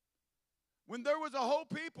 When there was a whole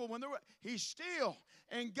people,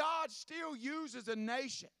 and God still uses a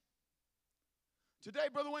nation. Today,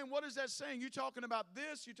 Brother Wayne, what is that saying? You talking about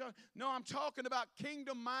this? No, I'm talking about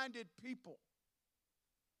kingdom-minded people.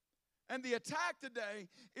 And the attack today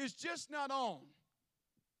is just not on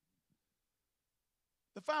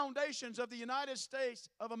the foundations of the United States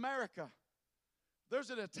of America. There's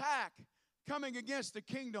an attack coming against the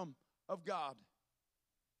kingdom of God.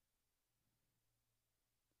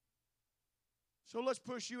 So let's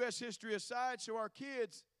push U.S. history aside so our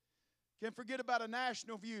kids can forget about a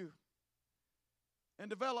national view and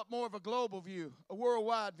develop more of a global view, a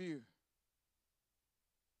worldwide view.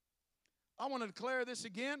 I want to declare this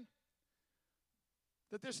again,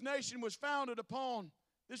 that this nation was founded upon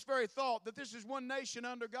this very thought, that this is one nation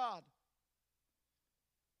under God.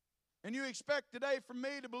 And you expect today from me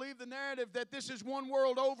to believe the narrative that this is one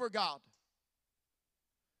world over God.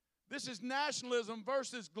 This is nationalism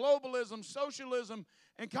versus globalism, socialism,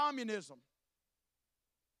 and communism.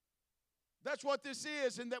 That's what this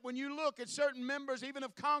is, and that when you look at certain members, even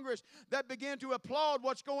of Congress, that begin to applaud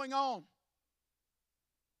what's going on.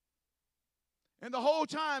 And the whole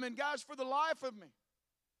time, and guys, for the life of me,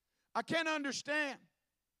 I can't understand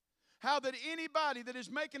how that anybody that is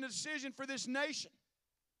making a decision for this nation,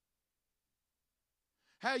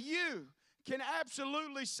 how you can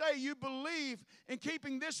absolutely say you believe in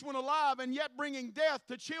keeping this one alive and yet bringing death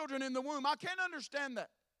to children in the womb. I can't understand that.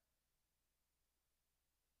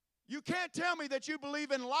 You can't tell me that you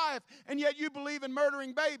believe in life and yet you believe in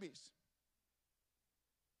murdering babies.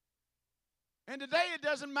 And today it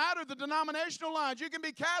doesn't matter the denominational lines. You can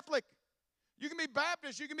be Catholic. You can be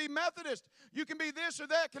Baptist. You can be Methodist. You can be this or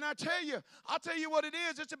that. Can I tell you? I'll tell you what it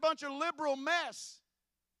is. It's a bunch of liberal mess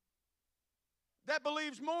that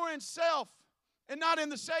believes more in self and not in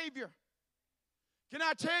the Savior. Can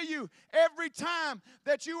I tell you, every time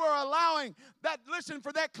that you are allowing that, listen,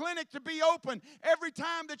 for that clinic to be open, every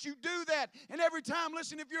time that you do that, and every time,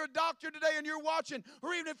 listen, if you're a doctor today and you're watching,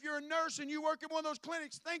 or even if you're a nurse and you work in one of those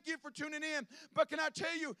clinics, thank you for tuning in. But can I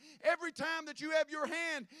tell you, every time that you have your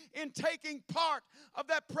hand in taking part of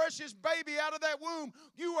that precious baby out of that womb,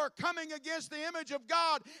 you are coming against the image of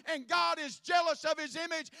God, and God is jealous of His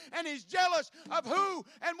image, and He's jealous of who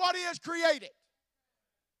and what He has created.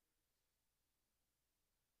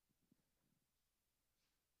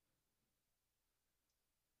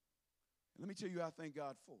 Let me tell you, I thank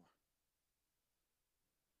God for.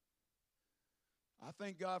 I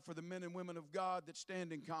thank God for the men and women of God that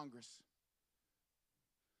stand in Congress.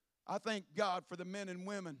 I thank God for the men and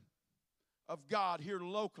women of God here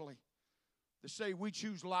locally that say we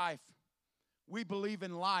choose life. We believe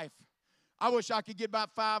in life. I wish I could get about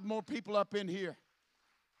 5 more people up in here.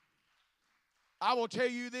 I will tell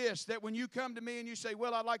you this, that when you come to me and you say,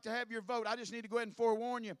 well, I'd like to have your vote, I just need to go ahead and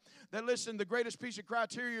forewarn you that, listen, the greatest piece of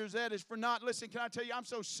criteria is that is for not, listen, can I tell you, I'm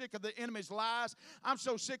so sick of the enemy's lies. I'm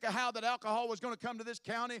so sick of how that alcohol was going to come to this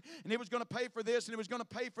county and it was going to pay for this and it was going to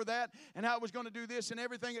pay for that and how it was going to do this and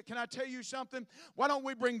everything. Can I tell you something? Why don't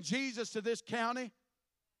we bring Jesus to this county?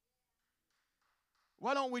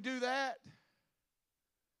 Why don't we do that?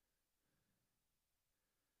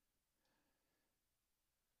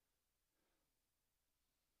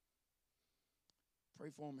 Pray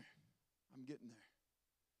for me. I'm getting there.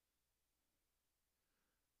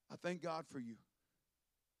 I thank God for you.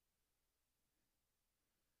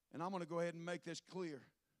 And I'm going to go ahead and make this clear.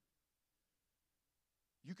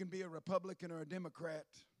 You can be a Republican or a Democrat.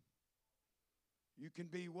 You can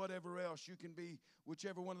be whatever else. You can be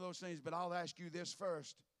whichever one of those things. But I'll ask you this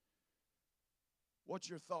first. What's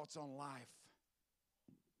your thoughts on life?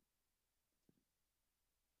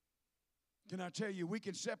 Can I tell you, we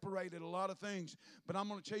can separate it a lot of things. But I'm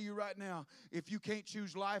going to tell you right now, if you can't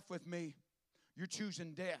choose life with me, you're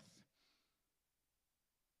choosing death.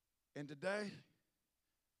 And today,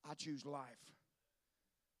 I choose life.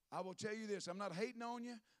 I will tell you this. I'm not hating on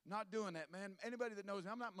you. Not doing that, man. Anybody that knows me,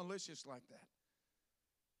 I'm not malicious like that.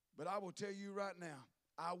 But I will tell you right now,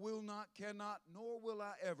 I will not, cannot, nor will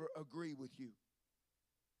I ever agree with you.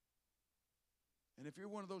 And if you're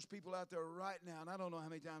one of those people out there right now, and I don't know how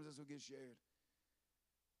many times this will get shared,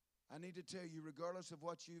 I need to tell you, regardless of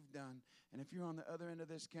what you've done, and if you're on the other end of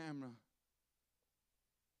this camera,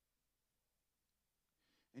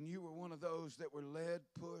 and you were one of those that were led,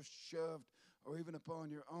 pushed, shoved, or even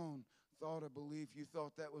upon your own thought or belief, you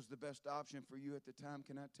thought that was the best option for you at the time,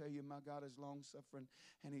 can I tell you, my God is long-suffering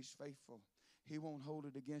and He's faithful. He won't hold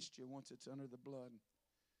it against you once it's under the blood.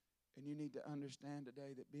 And you need to understand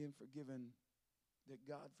today that being forgiven, that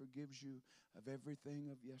God forgives you of everything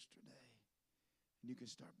of yesterday. And you can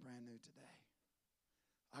start brand new today.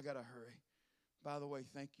 I got to hurry. By the way,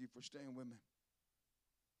 thank you for staying with me.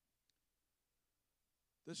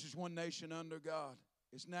 This is one nation under God.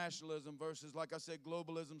 It's nationalism versus, like I said,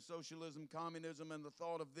 globalism, socialism, communism, and the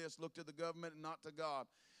thought of this, look to the government and not to God.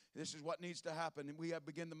 This is what needs to happen. And we have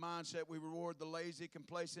begin the mindset, we reward the lazy,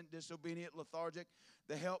 complacent, disobedient, lethargic,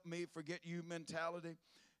 the help me, forget you mentality.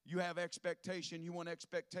 You have expectation. You want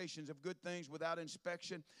expectations of good things without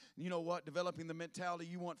inspection. You know what? Developing the mentality,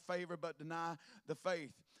 you want favor but deny the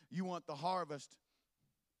faith. You want the harvest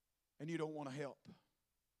and you don't want to help.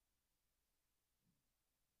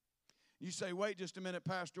 You say, wait just a minute,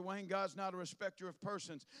 Pastor Wayne. God's not a respecter of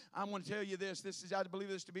persons. I'm going to tell you this. I believe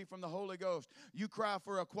this to be from the Holy Ghost. You cry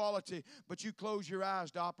for equality, but you close your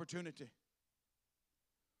eyes to opportunity.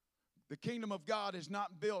 The kingdom of God is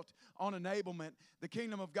not built on enablement. The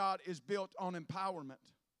kingdom of God is built on empowerment.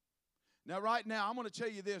 Now, right now, I'm going to tell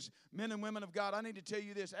you this. Men and women of God, I need to tell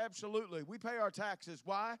you this. Absolutely. We pay our taxes.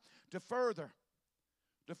 Why? To further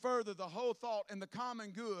the whole thought and the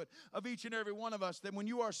common good of each and every one of us, that when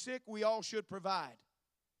you are sick, we all should provide.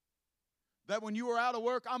 That when you are out of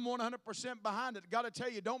work, I'm 100% behind it. Got to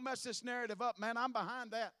tell you, don't mess this narrative up, man. I'm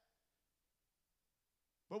behind that.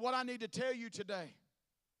 But what I need to tell you today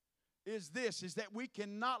is this, is that we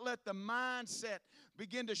cannot let the mindset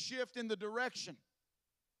begin to shift in the direction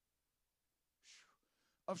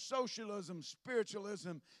of socialism,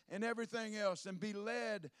 spiritualism, and everything else and be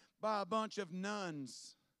led by a bunch of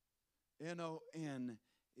nuns, N-O-N-E-S,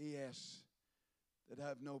 that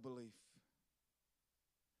have no belief.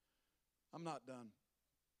 I'm not done.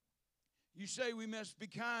 You say we must be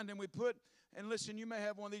kind, and we put, and listen, you may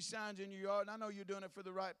have one of these signs in your yard, and I know you're doing it for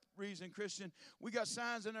the right reason, Christian. We got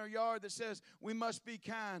signs in our yard that says we must be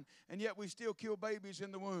kind, and yet we still kill babies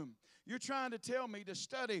in the womb. You're trying to tell me to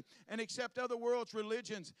study and accept other world's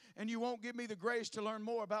religions, and you won't give me the grace to learn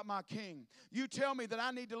more about my King. You tell me that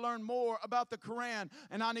I need to learn more about the Quran,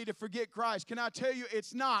 and I need to forget Christ. Can I tell you,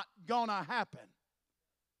 it's not going to happen.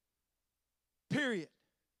 Period.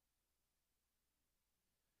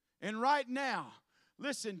 And right now,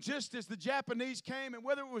 listen, just as the Japanese came, and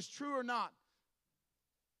whether it was true or not,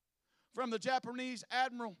 from the Japanese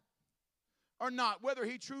admiral or not, whether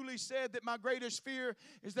he truly said that my greatest fear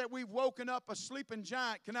is that we've woken up a sleeping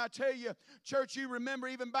giant. Can I tell you, church, you remember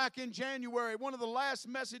even back in January, one of the last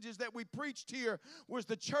messages that we preached here was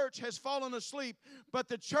the church has fallen asleep, but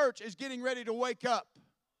the church is getting ready to wake up.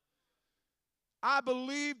 I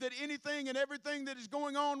believe that anything and everything that is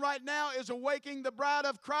going on right now is awakening the bride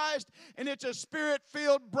of Christ, and it's a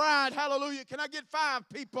spirit-filled bride. Hallelujah. Can I get 5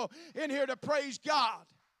 people in here to praise God?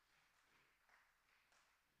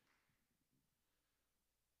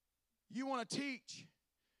 You want to teach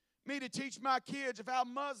me to teach my kids of how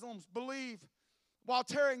Muslims believe while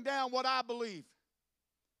tearing down what I believe.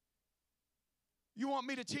 You want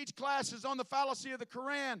me to teach classes on the fallacy of the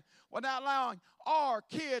Quran without allowing our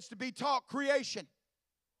kids to be taught creation.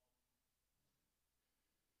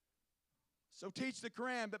 So teach the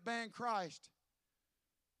Quran but ban Christ.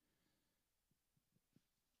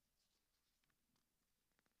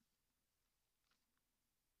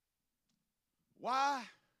 Why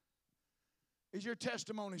is your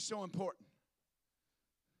testimony so important?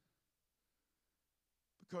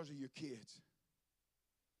 Because of your kids.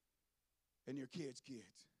 And your kids'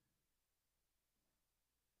 kids.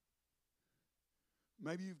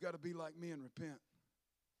 Maybe you've got to be like me and repent.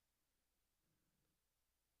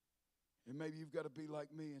 And maybe you've got to be like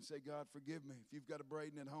me and say, God, forgive me. If you've got a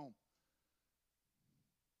Braden at home.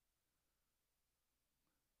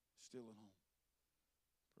 still at home.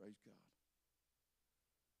 Praise God.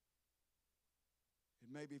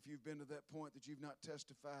 And maybe if you've been to that point that you've not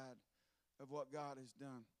testified of what God has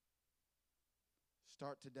done,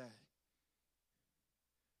 start today.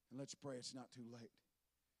 And let's pray it's not too late.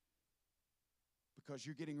 Because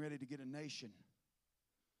you're getting ready to get a nation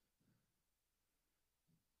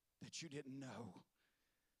that you didn't know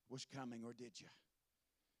was coming, or did you?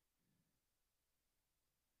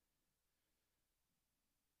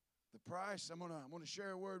 The price, I'm gonna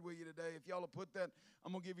share a word with you today. If y'all will put that,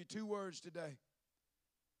 I'm going to give you 2 words today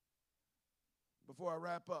before I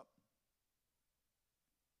wrap up.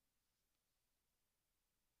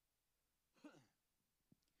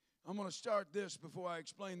 I'm going to start this before I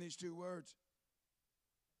explain these 2 words.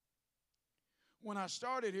 When I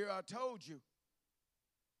started here, I told you.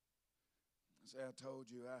 I told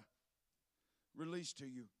you, I released to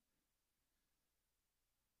you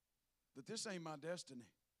that this ain't my destiny.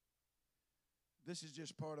 This is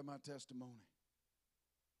just part of my testimony.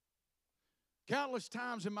 Countless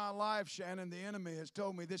times in my life, Shannon, the enemy has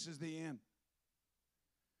told me this is the end.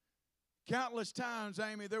 Countless times,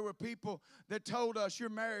 Amy, there were people that told us your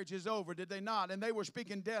marriage is over, did they not? And they were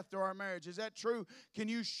speaking death to our marriage. Is that true? Can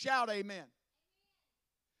you shout amen?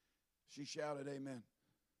 She shouted amen.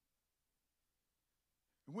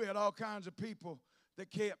 And we had all kinds of people that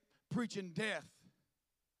kept preaching death.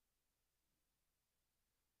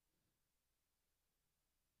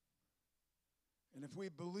 And if we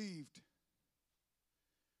believed,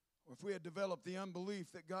 or if we had developed the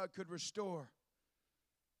unbelief that God could restore,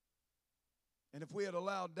 and if we had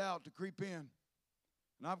allowed doubt to creep in,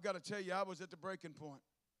 and I've got to tell you, I was at the breaking point.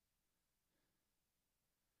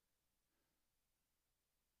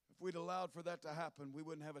 If we'd allowed for that to happen, we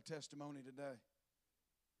wouldn't have a testimony today.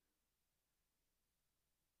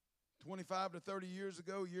 25 to 30 years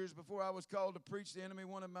ago, years before I was called to preach, the enemy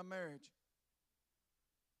wanted my marriage.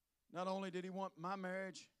 Not only did he want my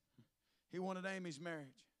marriage, he wanted Amy's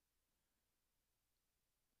marriage.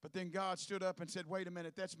 But then God stood up and said, wait a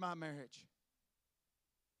minute, that's my marriage.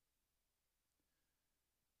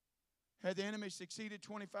 Had the enemy succeeded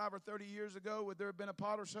 25 or 30 years ago, would there have been a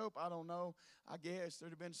Potter's Hope? I don't know. I guess there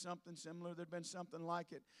would have been something similar. There would have been something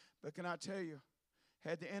like it. But can I tell you,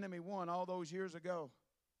 had the enemy won all those years ago,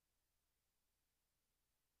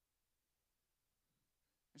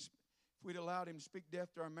 if we'd allowed him to speak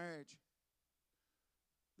death to our marriage,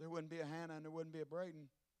 there wouldn't be a Hannah and there wouldn't be a Braden.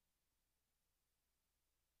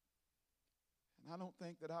 And I don't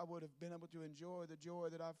think that I would have been able to enjoy the joy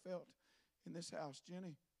that I felt in this house.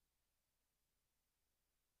 Jenny.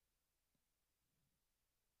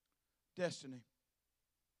 Destiny.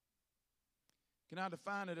 Can I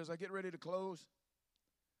define it as I get ready to close?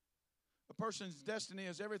 A person's destiny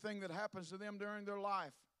is everything that happens to them during their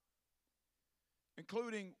life,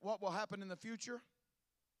 including what will happen in the future,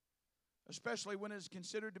 especially when it is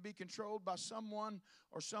considered to be controlled by someone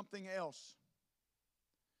or something else.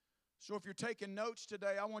 So if you're taking notes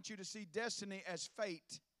today, I want you to see destiny as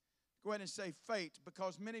fate. Go ahead and say fate,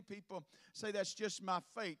 because many people say that's just my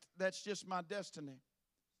fate, that's just my destiny.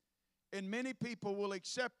 And many people will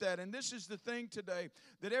accept that. And this is the thing today,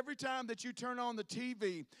 that every time that you turn on the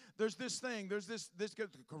TV, there's this thing, there's this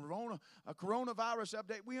a coronavirus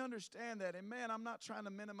update. We understand that. And man, I'm not trying to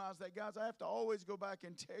minimize that, guys. I have to always go back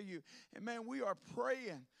and tell you. And man, we are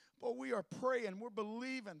praying. Boy, we are praying. We're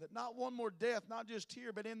believing that not one more death, not just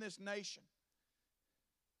here, but in this nation.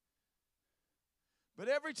 But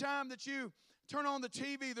every time that you turn on the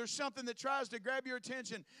TV, there's something that tries to grab your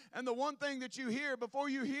attention. And the one thing that you hear before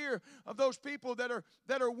you hear of those people that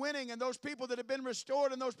are winning and those people that have been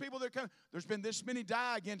restored and those people that come, there's been this many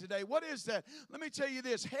die again today. What is that? Let me tell you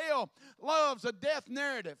this. Hell loves a death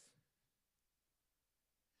narrative.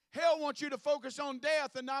 Hell wants you to focus on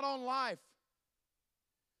death and not on life.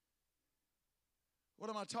 What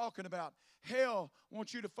am I talking about? Hell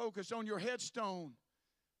wants you to focus on your headstone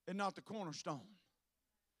and not the cornerstone.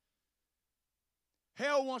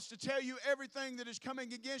 Hell wants to tell you everything that is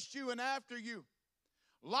coming against you and after you.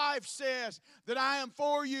 Life says that I am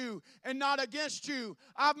for you and not against you.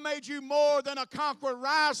 I've made you more than a conqueror.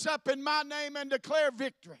 Rise up in my name and declare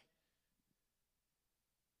victory.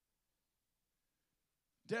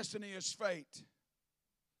 Destiny is fate.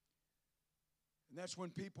 And that's when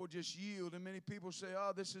people just yield. And many people say,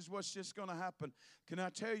 oh, this is what's just going to happen. Can I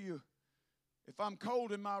tell you, if I'm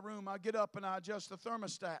cold in my room, I get up and I adjust the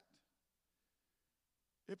thermostat.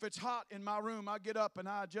 If it's hot in my room, I get up and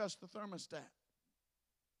I adjust the thermostat.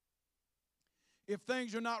 If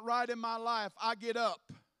things are not right in my life, I get up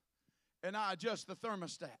and I adjust the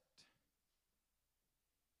thermostat.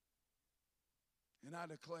 And I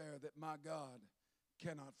declare that my God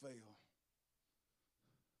cannot fail.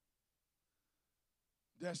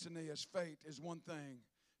 Destiny as fate is one thing.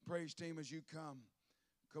 Praise team, as you come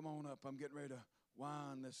on up. I'm getting ready to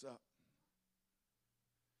wind this up.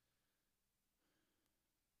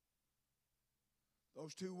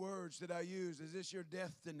 Those two words that I use, is this your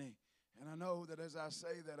destiny? And I know that as I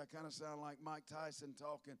say that, I kind of sound like Mike Tyson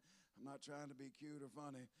talking. I'm not trying to be cute or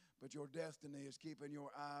funny, but your destiny is keeping your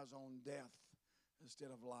eyes on death instead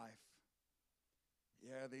of life.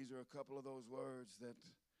 Yeah, these are a couple of those words that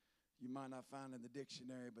you might not find in the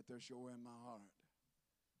dictionary, but they're sure in my heart.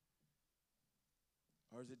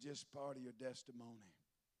 Or is it just part of your testimony?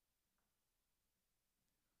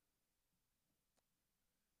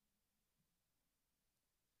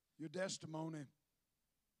 Your testimony,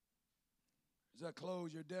 as I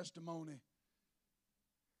close, your testimony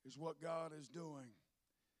is what God is doing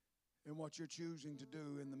and what you're choosing to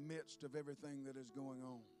do in the midst of everything that is going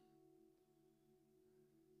on.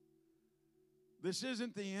 This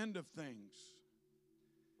isn't the end of things.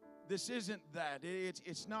 This isn't that.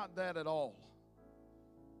 It's not that at all.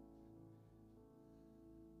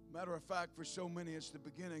 Matter of fact, for so many, it's the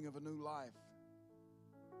beginning of a new life.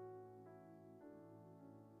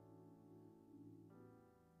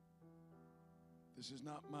 This is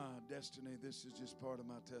not my destiny. This is just part of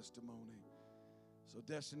my testimony. So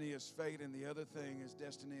destiny is fate, and the other thing is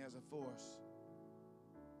destiny as a force.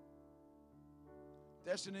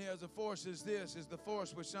 Destiny as a force is the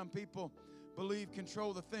force which some people believe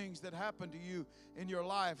control the things that happen to you in your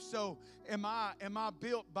life. So am I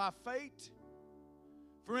built by fate?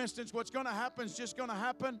 For instance, what's going to happen is just going to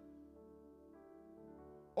happen?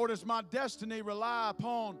 Or does my destiny rely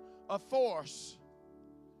upon a force,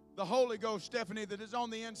 the Holy Ghost, Stephanie, that is on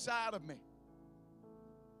the inside of me?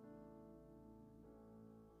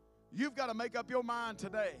 You've got to make up your mind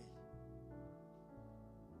today.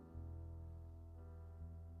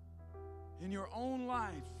 In your own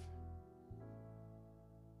life,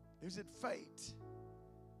 is it fate?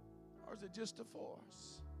 Or is it just a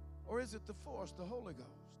force? Or is it the force, the Holy Ghost?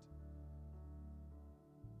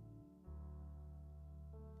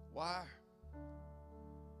 Why?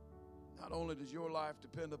 Not only does your life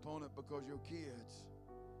depend upon it because your kids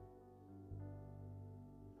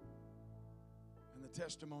and the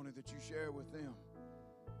testimony that you share with them,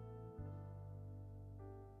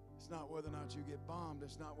 it's not whether or not you get bombed,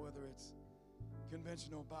 it's not whether it's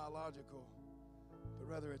conventional biological, but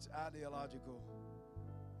rather it's ideological.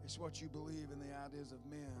 It's what you believe in the ideas of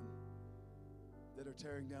men that are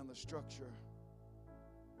tearing down the structure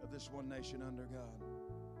of this one nation under God.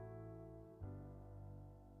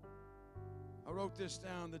 I wrote this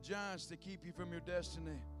down. The giants that keep you from your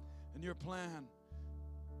destiny and your plan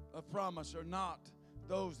of promise are not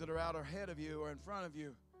those that are out ahead of you or in front of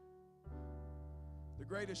you. The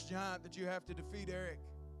greatest giant that you have to defeat, Eric,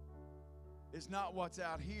 is not what's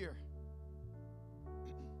out here.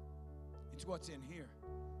 It's what's in here.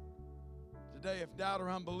 Today, if doubt or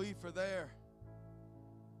unbelief are there,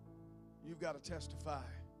 you've got to testify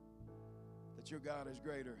that your God is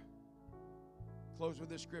greater. Close with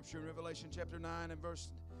this scripture in Revelation chapter 12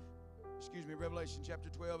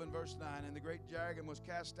 and verse 9. And the great dragon was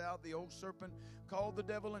cast out, the old serpent called the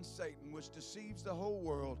devil and Satan, which deceives the whole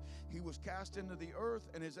world. He was cast into the earth,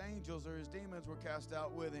 and his angels or his demons were cast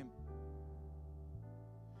out with him.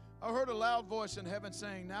 I heard a loud voice in heaven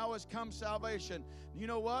saying, now has come salvation. You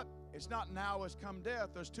know what? It's not now has come death.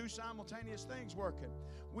 There's two simultaneous things working.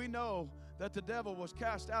 We know that the devil was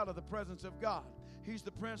cast out of the presence of God. He's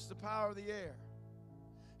the prince, the power of the air.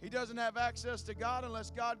 He doesn't have access to God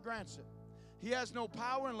unless God grants it. He has no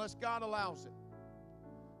power unless God allows it.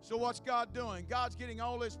 So what's God doing? God's getting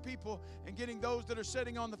all his people and getting those that are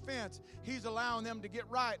sitting on the fence. He's allowing them to get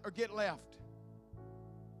right or get left.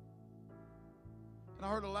 And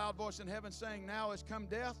I heard a loud voice in heaven saying, now has come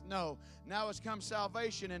death? No. Now has come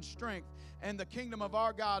salvation and strength and the kingdom of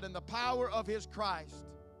our God and the power of his Christ.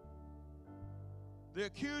 The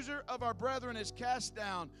accuser of our brethren is cast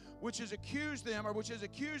down, which has accused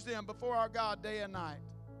them before our God day and night.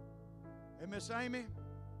 And Miss Amy,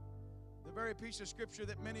 the very piece of scripture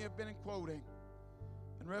that many have been quoting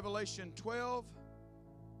in Revelation 12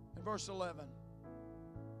 and verse 11.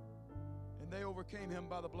 And they overcame him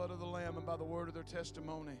by the blood of the Lamb and by the word of their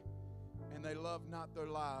testimony, and they loved not their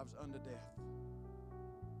lives unto death.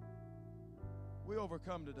 We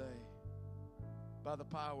overcome today by the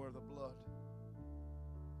power of the blood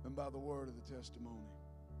and by the word of the testimony.